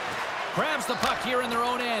 Grabs the puck here in their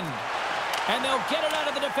own end. And they'll get it out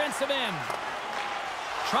of the defensive end.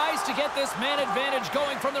 Tries to get this man advantage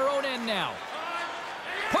going from their own end now.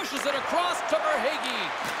 Pushes it across to Verhaeghe.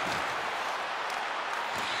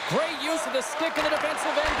 Great use of the stick in the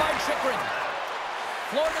defensive end by Chychrun.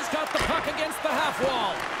 Florida's got the puck against the half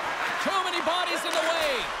wall. Too many bodies in the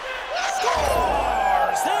way.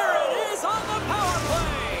 Scores! There it is on the power play.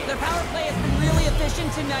 Their power play has been really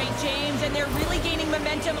efficient tonight, James, and they're really gaining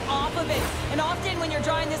momentum off of it. And often when you're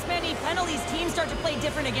drawing this many penalties, teams start to play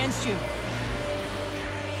different against you.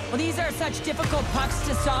 Well, these are such difficult pucks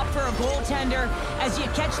to stop for a goaltender as you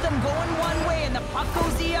catch them going one way and the puck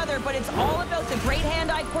goes the other, but it's all about the great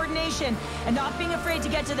hand-eye coordination and not being afraid to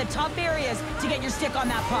get to the tough areas to get your stick on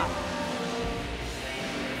that puck.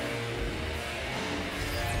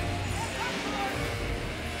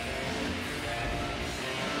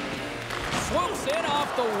 swoops in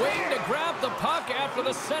off the wing to grab the puck after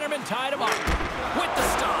the centerman tied him up. With the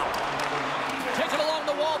stop. Taken along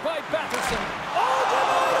the wall by Batherson. Oh,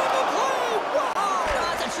 denied on the play! Wow!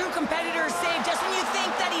 That's a true competitor's save. Just when you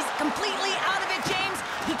think that he's completely out of it, James,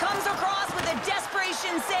 he comes across with a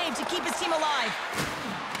desperation save to keep his team alive.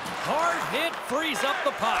 Hard hit frees up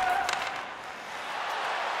the puck.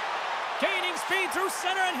 Gaining speed through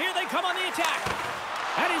center, and here they come on the attack.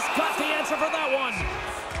 And he's got the answer for that one.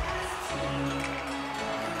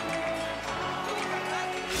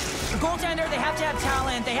 The goaltender, they have to have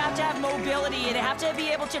talent, they have to have mobility, they have to be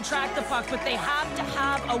able to track the puck, but they have to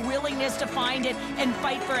have a willingness to find it and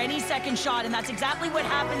fight for any second shot, and that's exactly what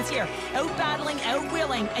happens here. Out-battling,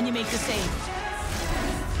 out-willing, and you make the save.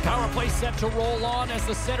 Power play set to roll on as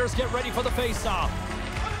the centers get ready for the face-off.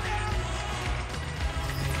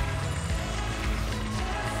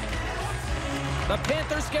 The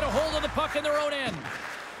Panthers get a hold of the puck in their own end.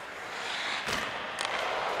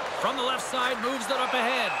 From the left side, moves it up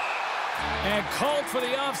ahead. And called for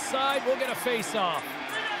the offside, we'll get a face-off.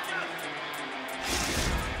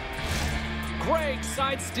 Gregg's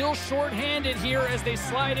side still short-handed here as they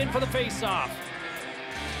slide in for the face-off.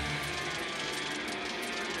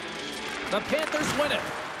 The Panthers win it.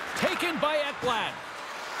 Taken by Ekblad.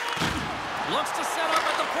 Looks to set up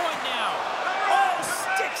at the point now. Oh,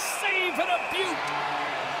 stick save and a beaut.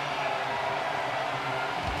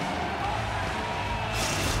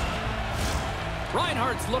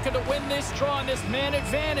 Reinhardt's looking to win this draw on this man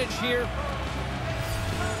advantage here.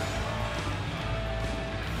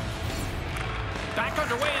 Back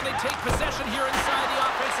underway, and they take possession here inside the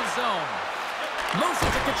offensive zone. Moves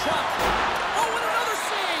it to Kachuk. Oh, and another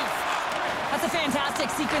save! That's a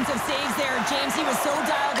fantastic sequence of saves there, James. He was so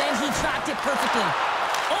dialed in, he tracked it perfectly.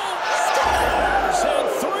 Oh, scores!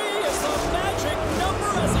 And 3 is the magic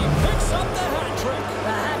number as he picks up the hat trick.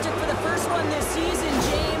 The hat trick for the first one this season,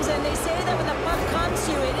 James, and they say that when the puck comes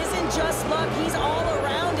to you, it isn't just luck, he's all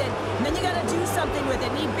around it. And then you got to do something with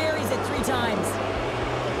it, and he buries it 3 times.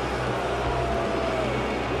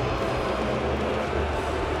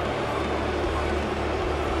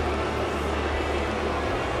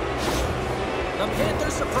 The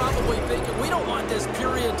Panthers are probably thinking, we don't want this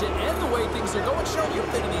period to end the way things are going. Sean, you've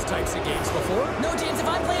been in these types of games before. No, James, if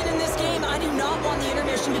I'm playing in this game, I do not want the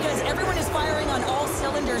intermission because everyone is firing on all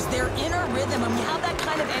cylinders. They're in a rhythm, and when you have that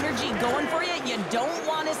kind of energy going for you, you don't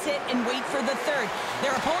want to sit and wait for the third.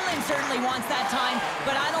 Their opponent certainly wants that time,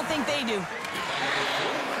 but I don't think they do.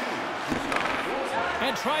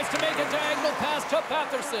 And tries to make a diagonal pass to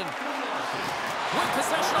Batherson. With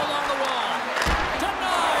possession along the wall.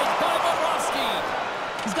 Denied by Bobrovsky.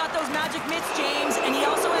 He's got those magic mitts, James, and he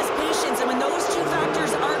also has patience, and when those two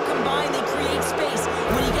factors are combined, they create space.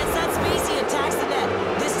 When he gets that space, he attacks the net.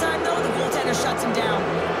 This time, though, the goaltender shuts him down.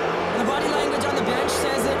 And the body language on the bench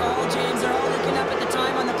says it all, James. They're all looking up at the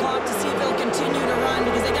time on the clock to see if they'll continue to run,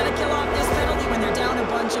 because they got to kill off this penalty when they're down a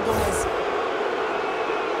bunch of goals.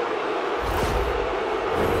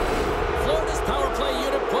 Florida's power play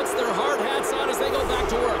unit puts their hard hats on as they go back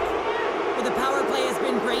to work. The power play has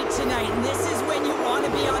been great tonight, and this is when you want to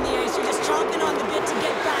be on the ice. You're just chomping on the bit to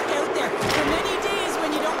get back out there. For many days when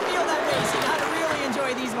you don't feel that race, you got to really enjoy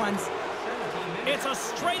these ones. It's a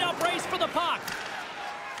straight-up race for the puck.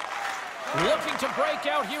 Looking to break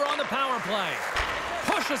out here on the power play.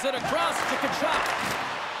 Pushes it across to Kachuk.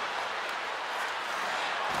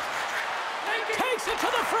 Takes it to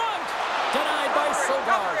the front. Denied by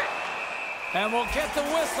Sogard. And we'll get the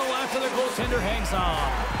whistle after the goaltender hangs on.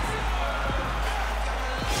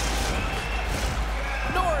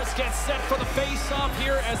 Norris gets set for the face-off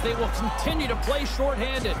here as they will continue to play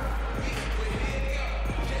shorthanded.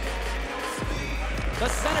 The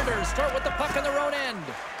Senators start with the puck on their own end.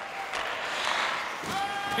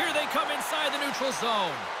 Here they come inside the neutral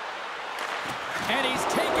zone. And he's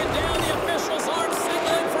taken down. The official's arm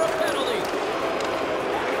signaling for a penalty.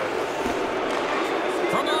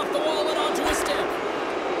 From off the wall and onto his stick.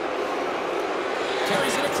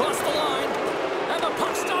 Carries it across the line. And the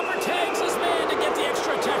puck stopper tags his man to get the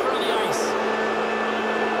extra attacker on the ice.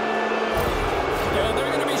 Yeah,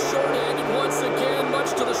 they're going to be short-handed once again,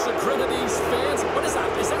 much to the chagrin of these fans. What is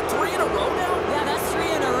that? Is that 3 in a row now? Yeah, that's 3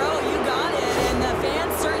 in a row. You got it. And the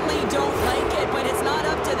fans certainly don't like it, but it's not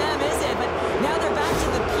up to them, is it? But now they're back to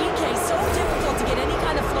the PK. So difficult to get any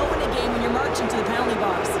kind of flow in a game when you're marching to the penalty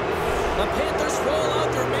box. The Panthers roll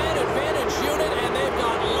out their man advantage unit, and they've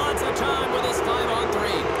got lots of time with this 5-on-3.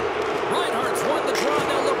 Reinhardt's won the draw, and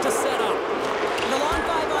they'll look to set up. The long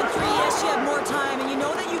 5-on-3, yes, you have more time, and you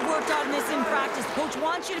know that you've worked on this in practice. Coach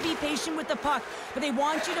wants you to be patient with the puck, but they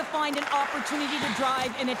want you to find an opportunity to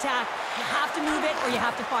drive and attack. You have to move it, or you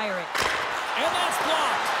have to fire it. And that's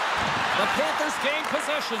blocked. The Panthers gain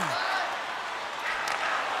possession.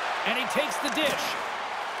 And he takes the dish.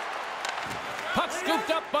 Puck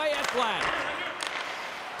scooped up by Ekblad.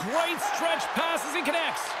 Great stretch pass as he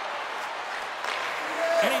connects.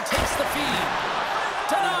 And he takes the feed.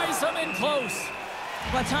 Denies him in close.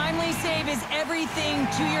 A timely save is everything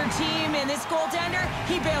to your team, and this goaltender,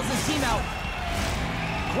 he bails his team out.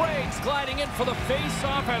 Greg's gliding in for the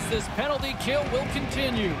face-off as this penalty kill will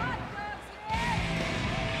continue.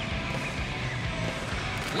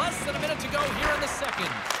 Less than a minute to go here in the second.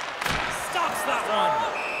 Stops that one.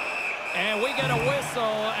 And we get a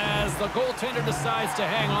whistle as the goaltender decides to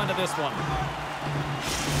hang on to this one.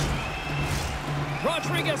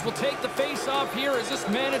 Rodriguez will take the face-off here as this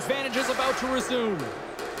man advantage is about to resume.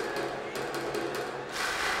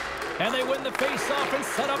 And they win the face-off and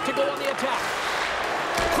set up to go on the attack.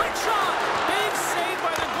 Quick shot! Big save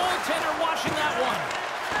by the goaltender watching that one.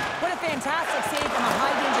 What a fantastic save from a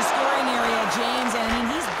high-danger scoring area, James. And, I mean,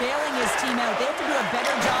 he's bailing his team out. They have to do a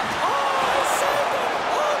better job. Oh, he saved it!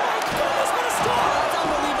 Oh, my goodness, what a stop! Oh, that's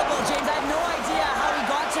unbelievable, James. I have no idea how he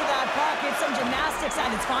got to that puck. It's some gymnastics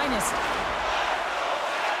at its finest.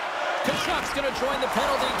 Kachuk's going to join the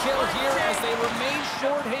penalty kill here as they remain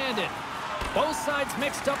short-handed. Both sides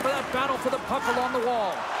mixed up for that battle for the puck along the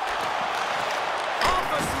wall. Off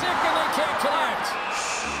a stick and they can't connect.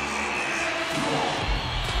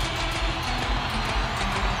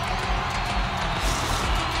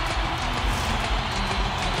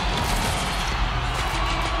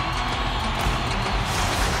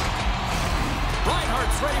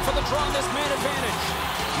 Reinhardt's ready for the draw on this man advantage.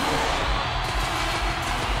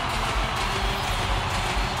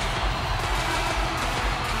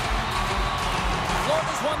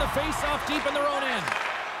 Florida's won the face-off deep in their own end.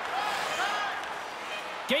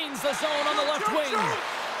 Gains the zone on the left wing.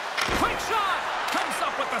 Quick shot! Comes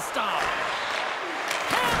up with the stop.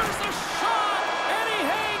 Hammers the shot! And he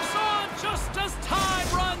hangs on just as time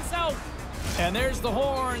runs out. And there's the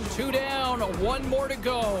horn. 2 down, 1 more to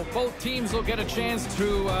go. Both teams will get a chance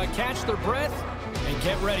to catch their breath and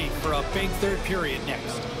get ready for a big third period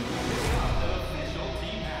next.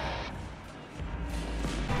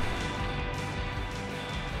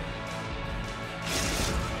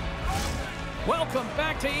 Welcome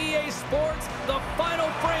back to EA Sports, the final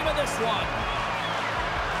frame of this one.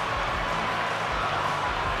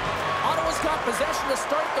 Ottawa's got possession to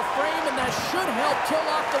start the frame, and that should help kill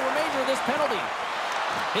off the remainder of this penalty.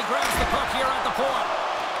 He grabs the puck here at the point.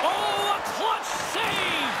 Oh, a clutch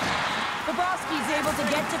save! Bobrovsky's able to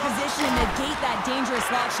get to position and negate that dangerous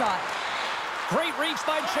slot shot. Great reach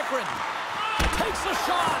by Chychrun. Takes a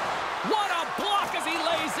shot. What a block as he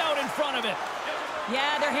lays out in front of it.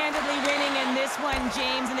 Yeah, they're handedly winning in this one,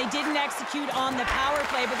 James, and they didn't execute on the power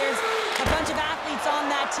play, but there's a bunch of athletes on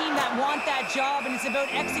that team that want that job, and it's about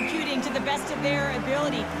executing to the best of their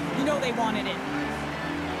ability. You know they wanted it.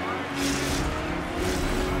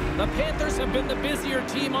 The Panthers have been the busier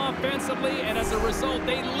team offensively, and as a result,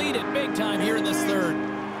 they lead it big time here in this third.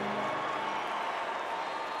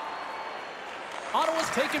 Ottawa's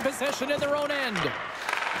taking possession in their own end.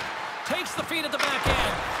 Takes the feed at the back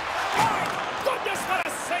end. Oh, goodness, what a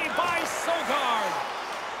save by Sogard.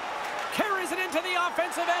 Carries it into the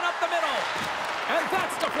offensive end up the middle. And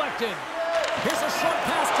that's deflected. Here's a short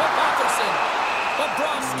pass to Matheson.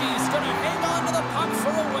 Bobrovsky's going to hang on to the puck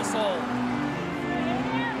for a whistle.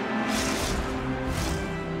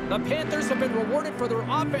 The Panthers have been rewarded for their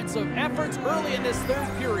offensive efforts early in this third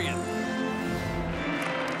period.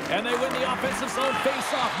 And they win the offensive zone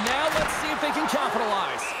face-off. Now let's see if they can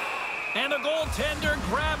capitalize. And the goaltender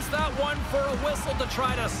grabs that one for a whistle to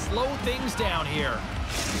try to slow things down here.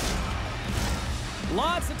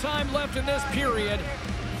 Lots of time left in this period.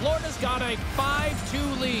 Florida's got a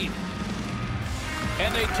 5-2 lead.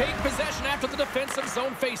 And they take possession after the defensive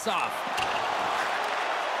zone face-off.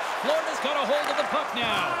 Florida's got a hold of the puck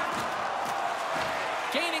now.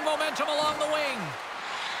 Gaining momentum along the wing.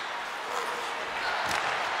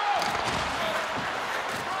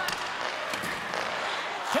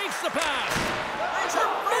 Takes the pass.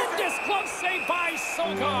 Tremendous glove save by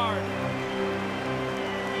Sogard.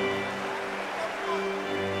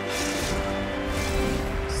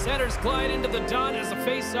 Centers glide into the dot as the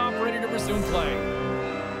face-off ready to resume play.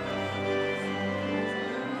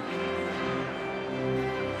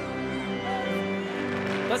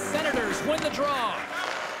 The Senators win the draw.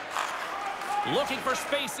 Looking for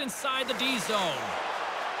space inside the D zone.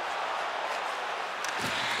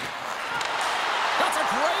 That's a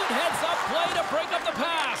great heads-up play to break up the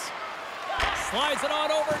pass. Slides it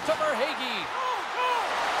on over to Verhaeghe.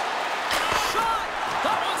 Shot!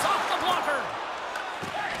 That one's off the blocker.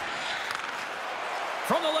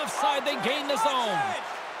 side, they gain the zone.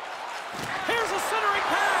 Here's a centering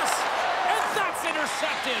pass, and that's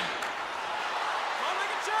intercepted.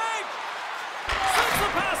 Sends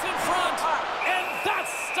the pass in front, and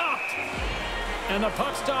that's stopped. And the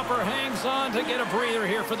puck stopper hangs on to get a breather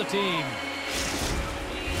here for the team.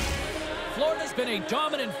 Florida's been a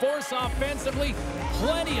dominant force offensively.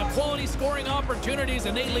 Plenty of quality scoring opportunities,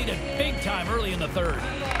 and they lead it big time early in the third.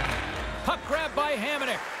 Puck grab by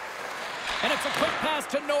Hamonic. And it's a quick pass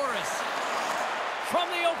to Norris. From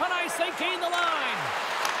the open ice, they gain the line.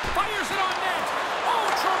 Fires it on net. Oh,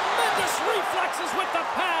 tremendous reflexes with the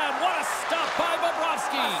pad. What a stop by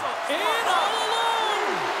Bobrovsky. In all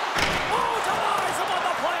alone. Oh, denies him on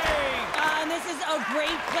the play. And this is a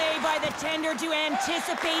great play by the tender to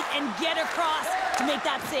anticipate and get across to make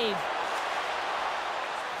that save.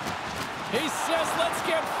 He says, let's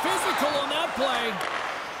get physical on that play.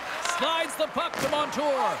 Slides the puck to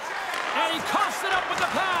Montour. And he coughs it up with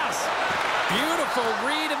the pass. Beautiful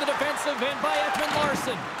read in the defensive end by Ekman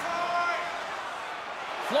Larsson.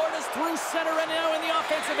 Florida's through center and now in the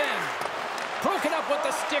offensive end. Broken up with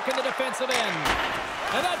the stick in the defensive end.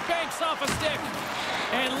 And that banks off a stick.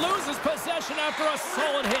 And loses possession after a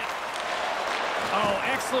solid hit. Oh,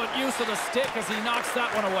 excellent use of the stick as he knocks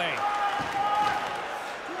that one away.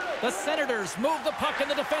 The Senators move the puck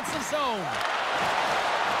in the defensive zone.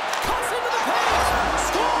 Cuts into the paint.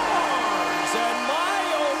 Scores! And my,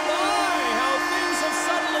 oh my, how things have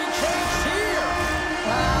suddenly changed here.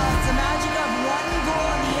 Wow, it's the magic of one goal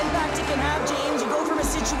and the impact it can have, James. You go from a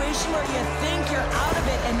situation where you think you're out of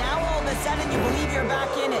it, and now all of a sudden you believe you're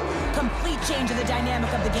back in it. Complete change of the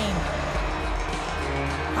dynamic of the game.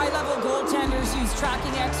 High-level goaltenders use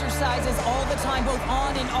tracking exercises all the time, both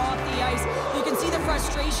on and off the ice. You can see the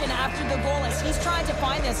frustration after the goal as he's trying to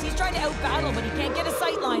find this. He's trying to out-battle, but he can't get a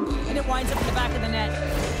sight line, and it winds up in the back of the net.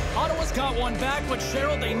 Ottawa's got one back, but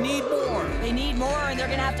Cheryl, they need more. They need more, and they're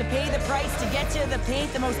going to have to pay the price to get to the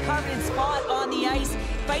paint, the most coveted spot on the ice,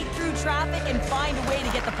 fight through traffic, and find a way to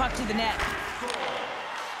get the puck to the net.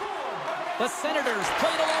 The Senators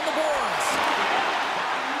played along the boards.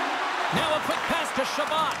 Now a quick pass to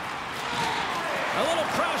Shabbat. A little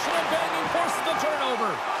crashing and banging forces the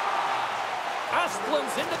turnover.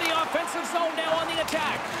 Asplund's into the offensive zone now on the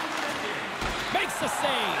attack. Makes the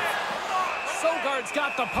save. Sogard's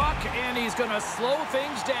got the puck, and he's going to slow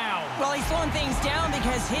things down. Well, he's slowing things down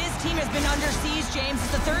because his team has been under siege, James.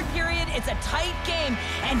 It's the third period. It's a tight game,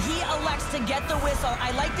 and he elects to get the whistle.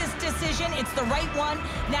 I like this decision. It's the right one.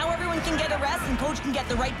 Now everyone can get a rest, and coach can get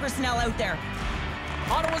the right personnel out there.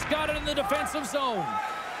 Ottawa's got it in the defensive zone.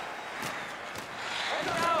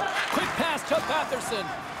 Quick pass to Patterson.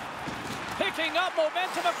 Picking up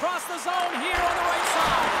momentum across the zone here on the right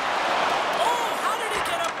side. Oh, how did he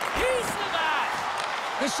get a piece of that?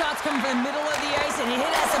 The shots come from the middle of the ice, and he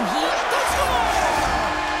hit has some heat. That's good!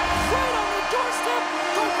 Right on the doorstep.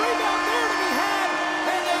 The rebound there to be had.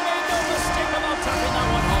 And they made no mistake about tucking that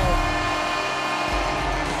one home.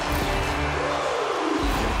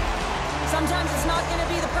 Sometimes it's not going to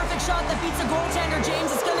be the perfect shot that beats a goaltender, James.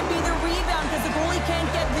 It's going to be the rebound because the goalie can't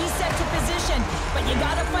get reset to position. But you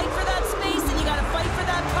got to fight for that space, and you got to fight for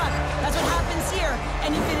that puck. That's what happens here,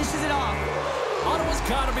 and he finishes it off. Ottawa's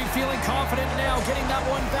got to be feeling confident now, getting that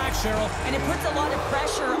one back, Cheryl. And it puts a lot of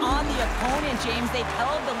pressure on the opponent, James. They've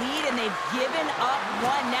held the lead, and they've given up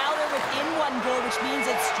one. Now they're within one goal, which means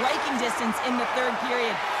it's striking distance in the third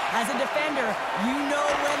period. As a defender, you know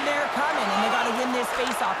when they're coming, and they got to win this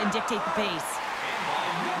face-off and dictate the pace.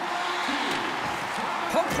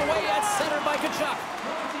 Poked away at center by Tkachuk.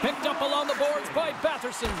 Picked up along the boards by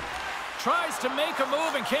Batherson. Tries to make a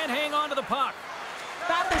move and can't hang on to the puck.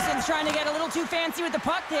 Batherson's trying to get a little too fancy with the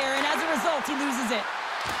puck there, and as a result, he loses it.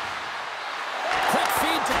 Quick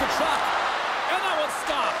feed to Tkachuk. And that one's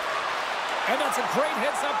stopped. And that's a great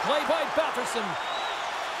heads-up play by Batherson.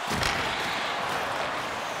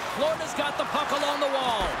 Florida's got the puck along the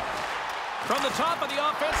wall. From the top of the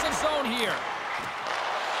offensive zone here.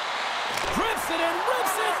 Grips it and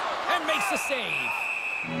rips it and makes the save.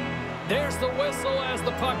 There's the whistle as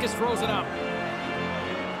the puck is frozen up.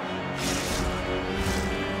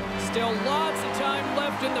 Still lots of time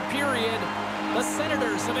left in the period. The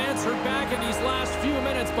Senators have answered back in these last few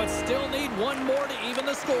minutes, but still need one more to even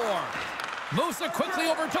the score. Moves it quickly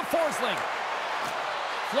over to Forsling.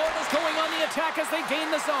 Florida's going on the attack as they gain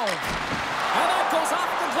the zone. And that goes off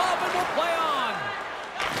the glove and will play on.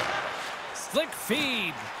 Slick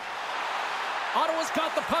feed. Ottawa's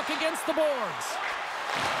got the puck against the boards.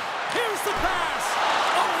 Here's the pass.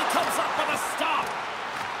 Only comes up with a stop.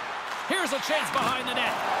 Here's a chance behind the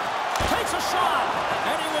net. Takes a shot,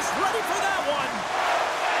 and he was ready for that one.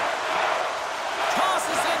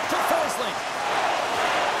 Tosses it to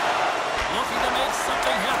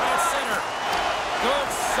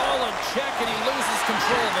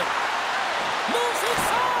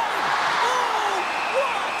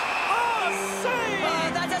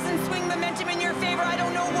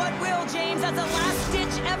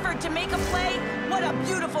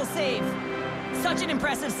save. Such an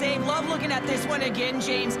impressive save. Love looking at this one again,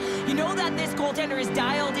 James. You know that this goaltender is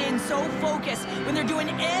dialed in, so focused, when they're doing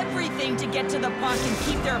everything to get to the puck and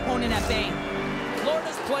keep their opponent at bay.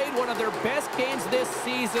 Florida's played one of their best games this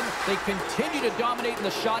season. They continue to dominate in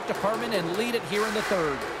the shot department and lead it here in the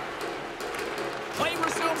third. Play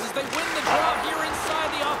resumes as they win the draw here inside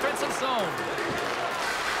the offensive zone.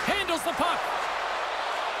 Handles the puck.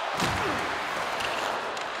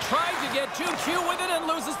 Tried to get too cute with it and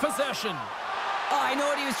loses possession. Oh, I know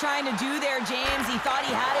what he was trying to do there, James. He thought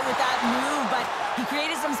he had it with that move, but he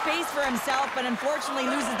created some space for himself, but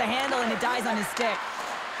unfortunately loses the handle and it dies on his stick.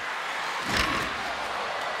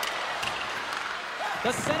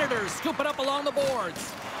 The Senators scoop it up along the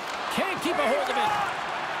boards. Can't keep a hold of it.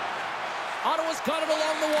 Ottawa's got it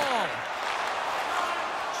along the wall.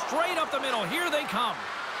 Straight up the middle. Here they come.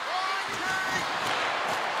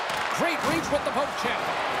 Great reach with the poke check.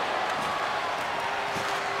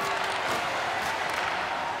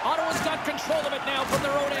 Ottawa's got control of it now from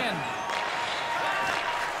their own end.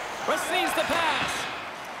 Receives the pass.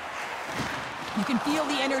 You can feel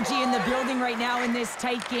the energy in the building right now in this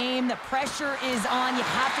tight game. The pressure is on. You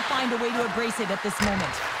have to find a way to embrace it at this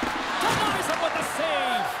moment. Denies him with the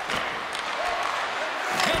save.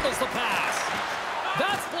 Handles the pass.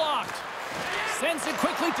 That's blocked. Sends it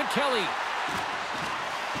quickly to Kelly.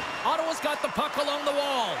 Ottawa's got the puck along the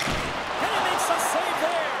wall. And he makes a save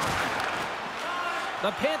there.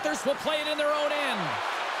 The Panthers will play it in their own end.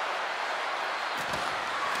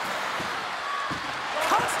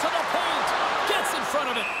 Cuts to the paint. Gets in front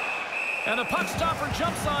of it. And the puck stopper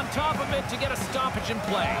jumps on top of it to get a stoppage in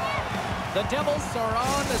play. The Devils are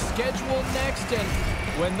on the schedule next, and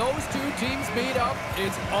when those two teams meet up,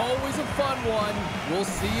 it's always a fun one. We'll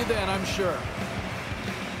see you then, I'm sure.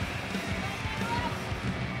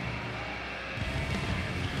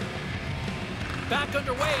 Back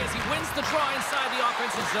underway as he wins the draw inside the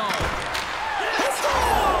offensive zone. He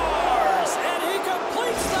scores! And he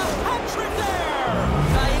completes the hat trick there!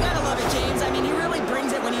 You gotta love it, James. I mean, he really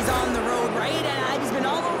brings it when he's on the road, right? And he's been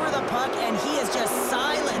all over the puck, and he has just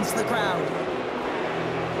silenced the crowd.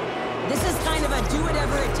 This is kind of a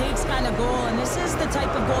do-whatever-it-takes kind of goal, and this is the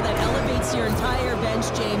type of goal that elevates your entire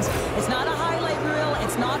bench, James. It's not a highlight reel,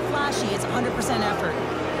 it's not flashy, it's 100% effort.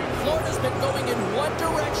 Florida's been going in one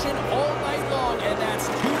direction all night long, and that's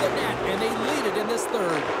to the net, and they lead it in this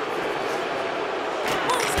third.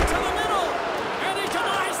 Moves it to the middle, and he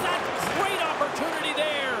denies that great opportunity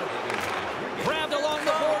there. Grabbed along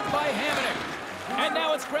the board by Hamonic, and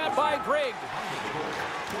now it's grabbed by Greg.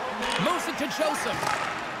 Moves it to Joseph.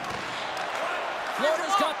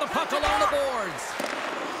 Florida's got the puck along the boards.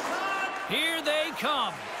 Here they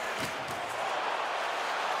come.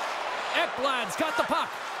 Ekblad's got the puck.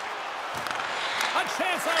 A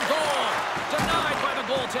chance on goal. Denied by the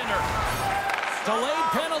goaltender. Delayed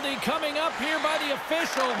penalty coming up here by the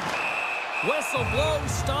official. Whistle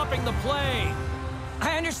blows, stopping the play.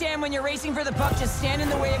 I understand when you're racing for the puck, just stand in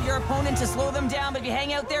the way of your opponent to slow them down, but if you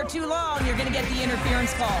hang out there too long, you're going to get the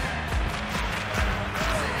interference call.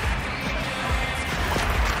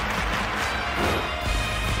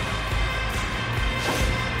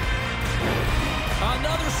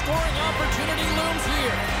 Another scoring opportunity looms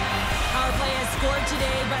here. Power play has scored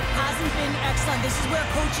today, but hasn't been excellent. This is where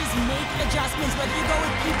coaches make adjustments, whether you go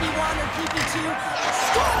with PP1 or PP2.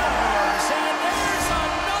 Scores! And there's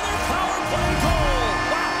another power play goal!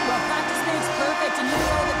 Wow! Well, practice makes perfect, and you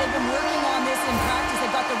know that they've been working on this in practice.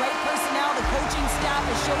 They've got the right personnel. The coaching staff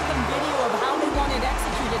has showed them video of how they want it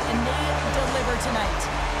executed, and they deliver tonight.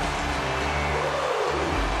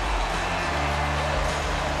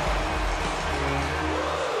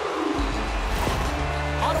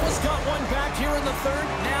 Ottawa's got one back here in the third.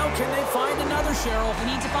 Now can they find another, Cheryl?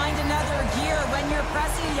 You need to find another gear. When you're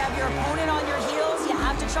pressing, you have your opponent on your heels. You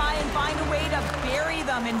have to try and find a way to bury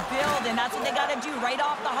them and build, and that's what they got to do right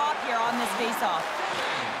off the hop here on this faceoff.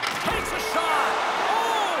 Takes a shot.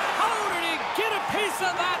 Oh, how did he get a piece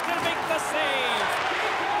of that to make the save?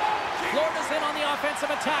 Florida's in on the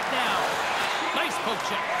offensive attack now. Nice poke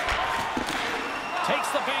check. Takes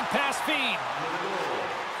the bank pass feed.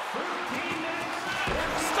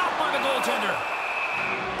 Stopped by the goaltender.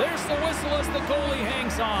 There's the whistle as the goalie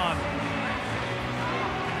hangs on.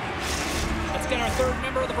 Let's get our third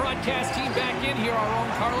member of the broadcast team back in here, our own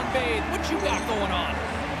Carlin Bade. What you got going on?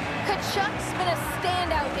 Kachuk's been a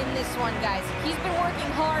standout in this one, guys. He's been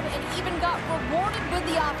working hard and even got rewarded with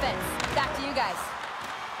the offense. Back to you guys.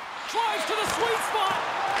 Drives to the sweet spot,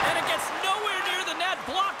 and it gets nowhere near the net,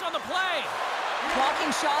 blocked on the play.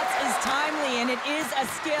 Blocking shots is timely, and it is a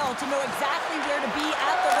skill to know exactly where to be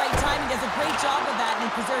at the right time. He does a great job of that, and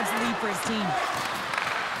he preserves the lead for his team.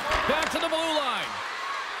 Back to the blue line.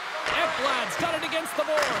 Ekblad's got it against the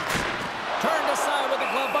boards. Turned aside with a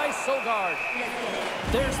glove by Sogard.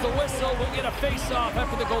 There's the whistle. We'll get a face-off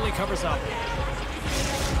after the goalie covers up.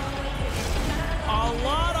 A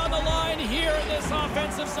lot on the line here in this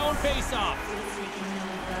offensive zone face-off.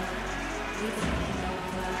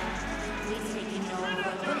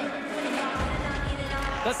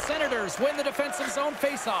 The Senators win the defensive zone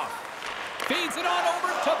face-off. Feeds it on over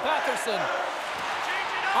to Patterson.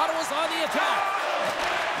 Ottawa's on the attack.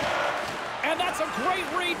 And that's a great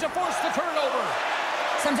read to force the turnover.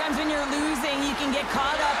 Sometimes when you're losing, you can get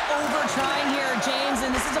caught up over trying here, James,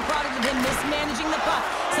 and this is a product of him mismanaging the puck.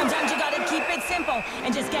 Sometimes you got to keep it simple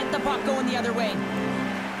and just get the puck going the other way.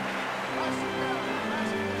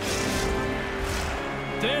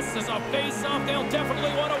 This is a face-off they'll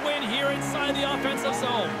definitely want to win here inside the offensive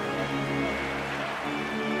zone.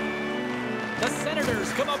 The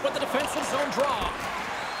Senators come up with the defensive zone draw.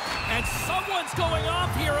 And someone's going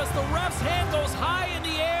off here as the ref's hand goes high in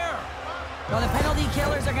the air. Well, the penalty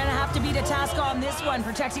killers are going to have to beat a task on this one,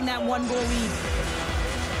 protecting that one-goal lead.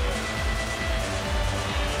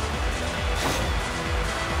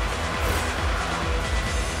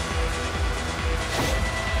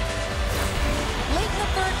 Late in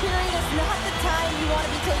the third period is not the time you want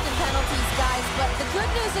to be taking penalties, guys. But the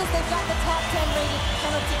good news is they've got the top 10 rated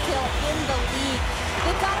penalty kill in the league.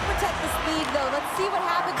 They've got to protect this lead, though. Let's see what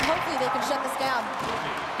happens. Hopefully they can shut this down.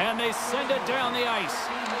 And they send it down the ice.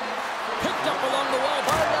 Picked up along the wall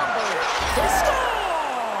by Lumber. They score!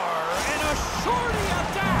 And a shorty at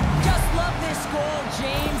that! Just love this goal,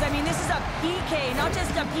 James. I mean, this is a PK, not just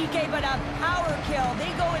a PK, but a power kill. They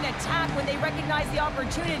go and attack when they recognize the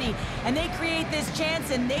opportunity, and they create this chance,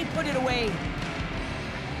 and they put it away.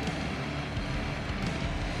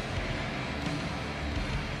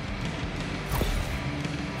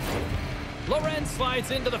 Lorenz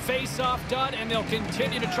slides into the face-off dot, and they'll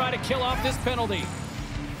continue to try to kill off this penalty.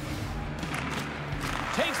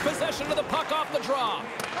 Takes possession of the puck off the draw.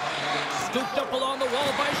 Scooped up along the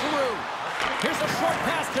wall by Giroux. Here's a short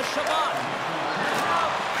pass to Shabbat.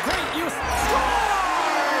 Great use.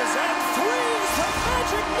 Scores! And three's the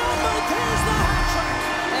magic number. There's the hat trick.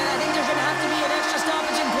 And I think there's going to have to be an extra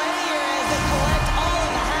stoppage in play here as they collect all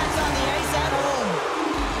of the hats on the ice at home.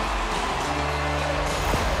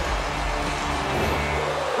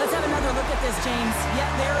 Let's have another look at this, James.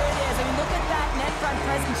 Yeah, there it is. I mean, look at that net front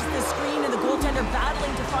presence, just the screen and the goaltender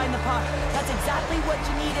battling to find the puck. That's exactly what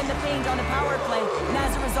you need in the paint on a power play, and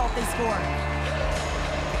as a result, they score.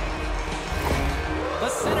 The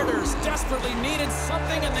Senators desperately needed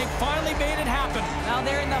something, and they finally made it happen. Now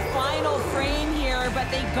they're in the final frame here, but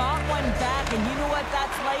they got one back, and you know what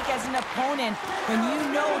that's like as an opponent. When you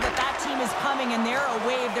know that that team is coming and they're a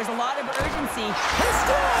wave, there's a lot of urgency. He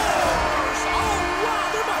scores! Oh, wow,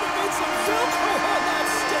 there might have been some Velcro on that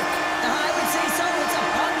stick. I would say so. It's a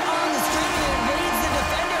puck on the screen that evades the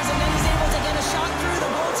defenders, and then he's able to get a shot through the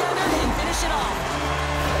goaltender and finish it off.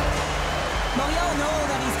 Well, we all know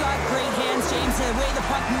that he's got great hands, James. The way the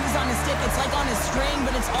puck moves on his stick, it's like on his string,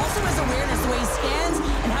 but it's also his awareness, the way he stands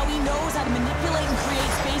and how he knows how to manipulate and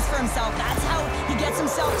create space for himself. That's how he gets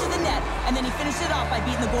himself to the net, and then he finished it off by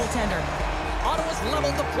beating the goaltender. Ottawa's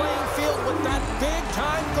leveled the playing field with that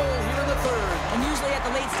big-time goal here in the third. And usually at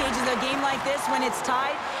the late stages of a game like this, when it's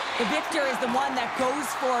tied, the victor is the one that goes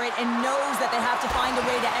for it and knows that they have to find a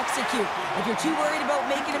way to execute. If you're too worried about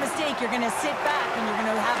making a mistake, you're going to sit back and you're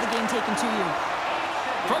going to have the game taken to you.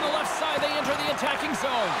 From the left side, they enter the attacking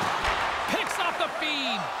zone. Picks off the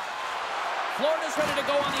feed. Florida's ready to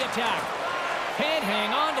go on the attack. Can't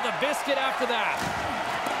hang on to the biscuit after that.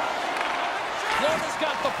 Florida's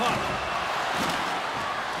got the puck.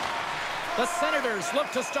 The Senators look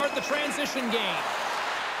to start the transition game.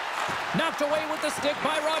 Knocked away with the stick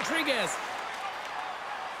by Rodriguez.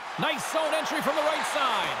 Nice zone entry from the right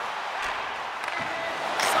side.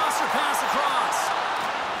 Saucer pass across.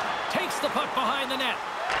 Takes the puck behind the net.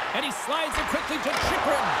 And he slides it quickly to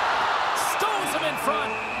Chychrun. Stones him in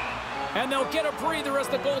front. And they'll get a breather as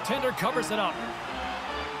the goaltender covers it up.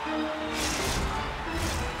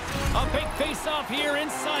 A big face-off here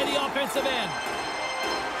inside the offensive end.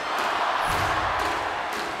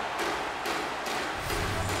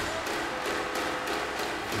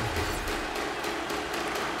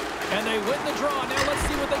 And they win the draw. Now let's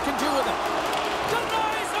see what they can do with it.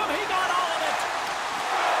 Denies him. He got all of it.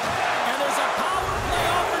 And there's a power play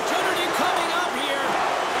opportunity coming up here.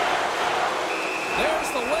 There's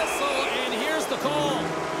the whistle, and here's the call.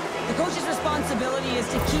 The coach's responsibility is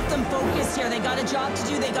to keep them focused here. They got a job to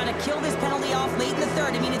do. They got to kill this penalty off late in the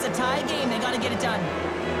third. I mean, it's a tie game. They got to get it done.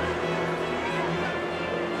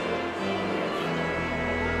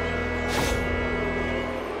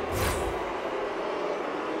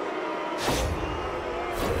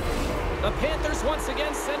 The Panthers once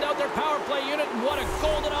again send out their power play unit, and what a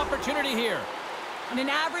golden opportunity here. In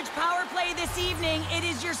an average power play this evening, it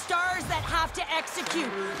is your stars that have to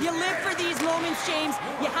execute. You live for these moments, James.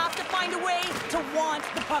 You have to find a way to want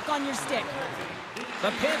the puck on your stick.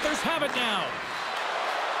 The Panthers have it now.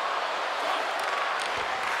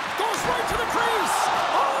 Goes right to the crease.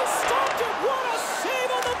 Oh, stopped it. What a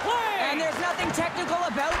save on the play. And there's nothing technical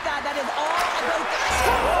about that. That is all about the...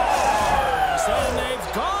 And they've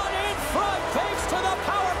gone in front thanks to the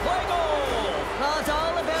power play goal. Well, it's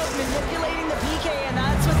all about manipulating the PK, and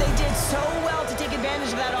that's what they did so well to take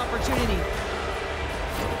advantage of that opportunity.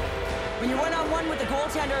 When you're one-on-one with the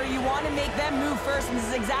goaltender, you want to make them move first, and this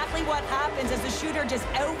is exactly what happens as the shooter just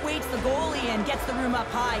outweights the goalie and gets the room up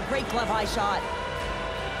high. Great glove high shot.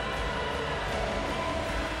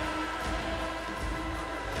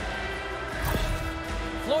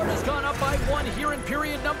 Florida's gone up by 1 here in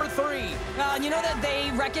period number 3. You know that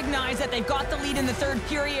they recognize that they've got the lead in the third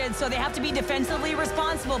period, so they have to be defensively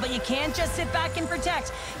responsible, but you can't just sit back and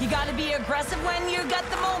protect. You got to be aggressive when you got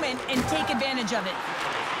the moment and take advantage of it.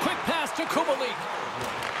 Quick pass to Kubalik.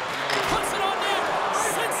 Puts it on net.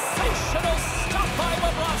 Sensational stop by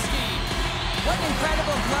Bobrovsky. What an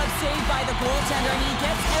incredible glove save by the goaltender, and he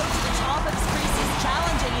gets out to the top of his crease. He's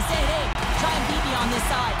challenging. He's saying, hey, try and beat me on this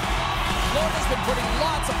side. Florida's been putting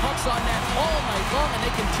lots of pucks on net all night long, and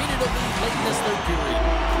they continue to lead late in this third period.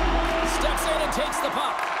 Steps in and takes the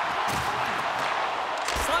puck.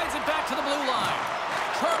 Slides it back to the blue line.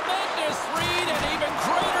 Tremendous read and even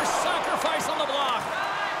greater sacrifice on the block.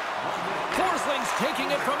 Forsling's taking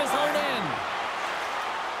it from his own end.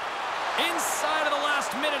 Inside of the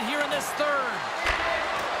last minute here in this third.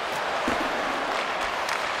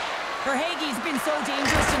 Verhaeghe's been so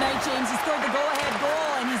dangerous tonight, James. He scored the go-ahead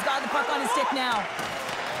goal, and he's got the puck on his stick now.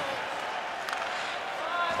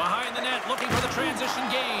 Behind the net, looking for the transition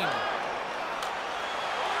game.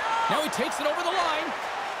 Now he takes it over the line.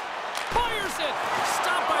 Fires it!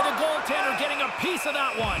 Stopped by the goaltender, getting a piece of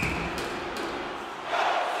that one.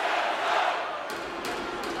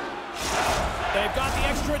 They've got the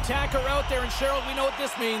extra attacker out there, and Cheryl, we know what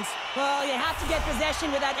this means. Well, you have to get possession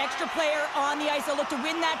with that extra player on the ice. They'll look to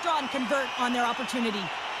win that draw and convert on their opportunity.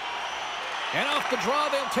 And off the draw,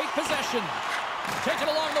 they'll take possession. Taken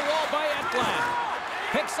along the wall by Edblad.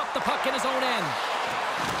 Picks up the puck in his own end.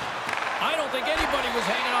 I don't think anybody was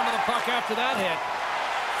hanging on to the puck after that hit.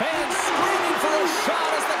 Fans screaming for a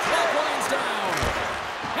shot as the clock winds down.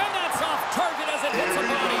 And that's off target as it hits a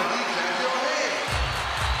body.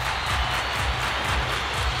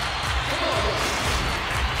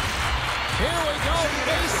 Here we go,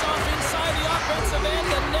 face off inside the offensive end.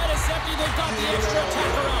 The net is empty. They've got the extra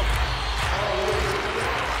attacker out.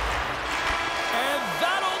 And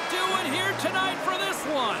that'll do it here tonight for this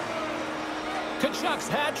one. Tkachuk's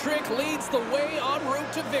hat trick leads the way en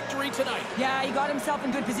route to victory tonight. Yeah, he got himself in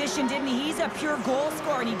good position, didn't he? He's a pure goal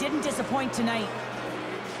scorer, and he didn't disappoint tonight.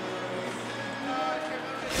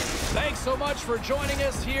 Thanks so much for joining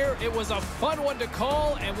us here. It was a fun one to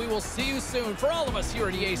call, and we will see you soon. For all of us here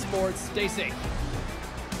at EA Sports, stay safe.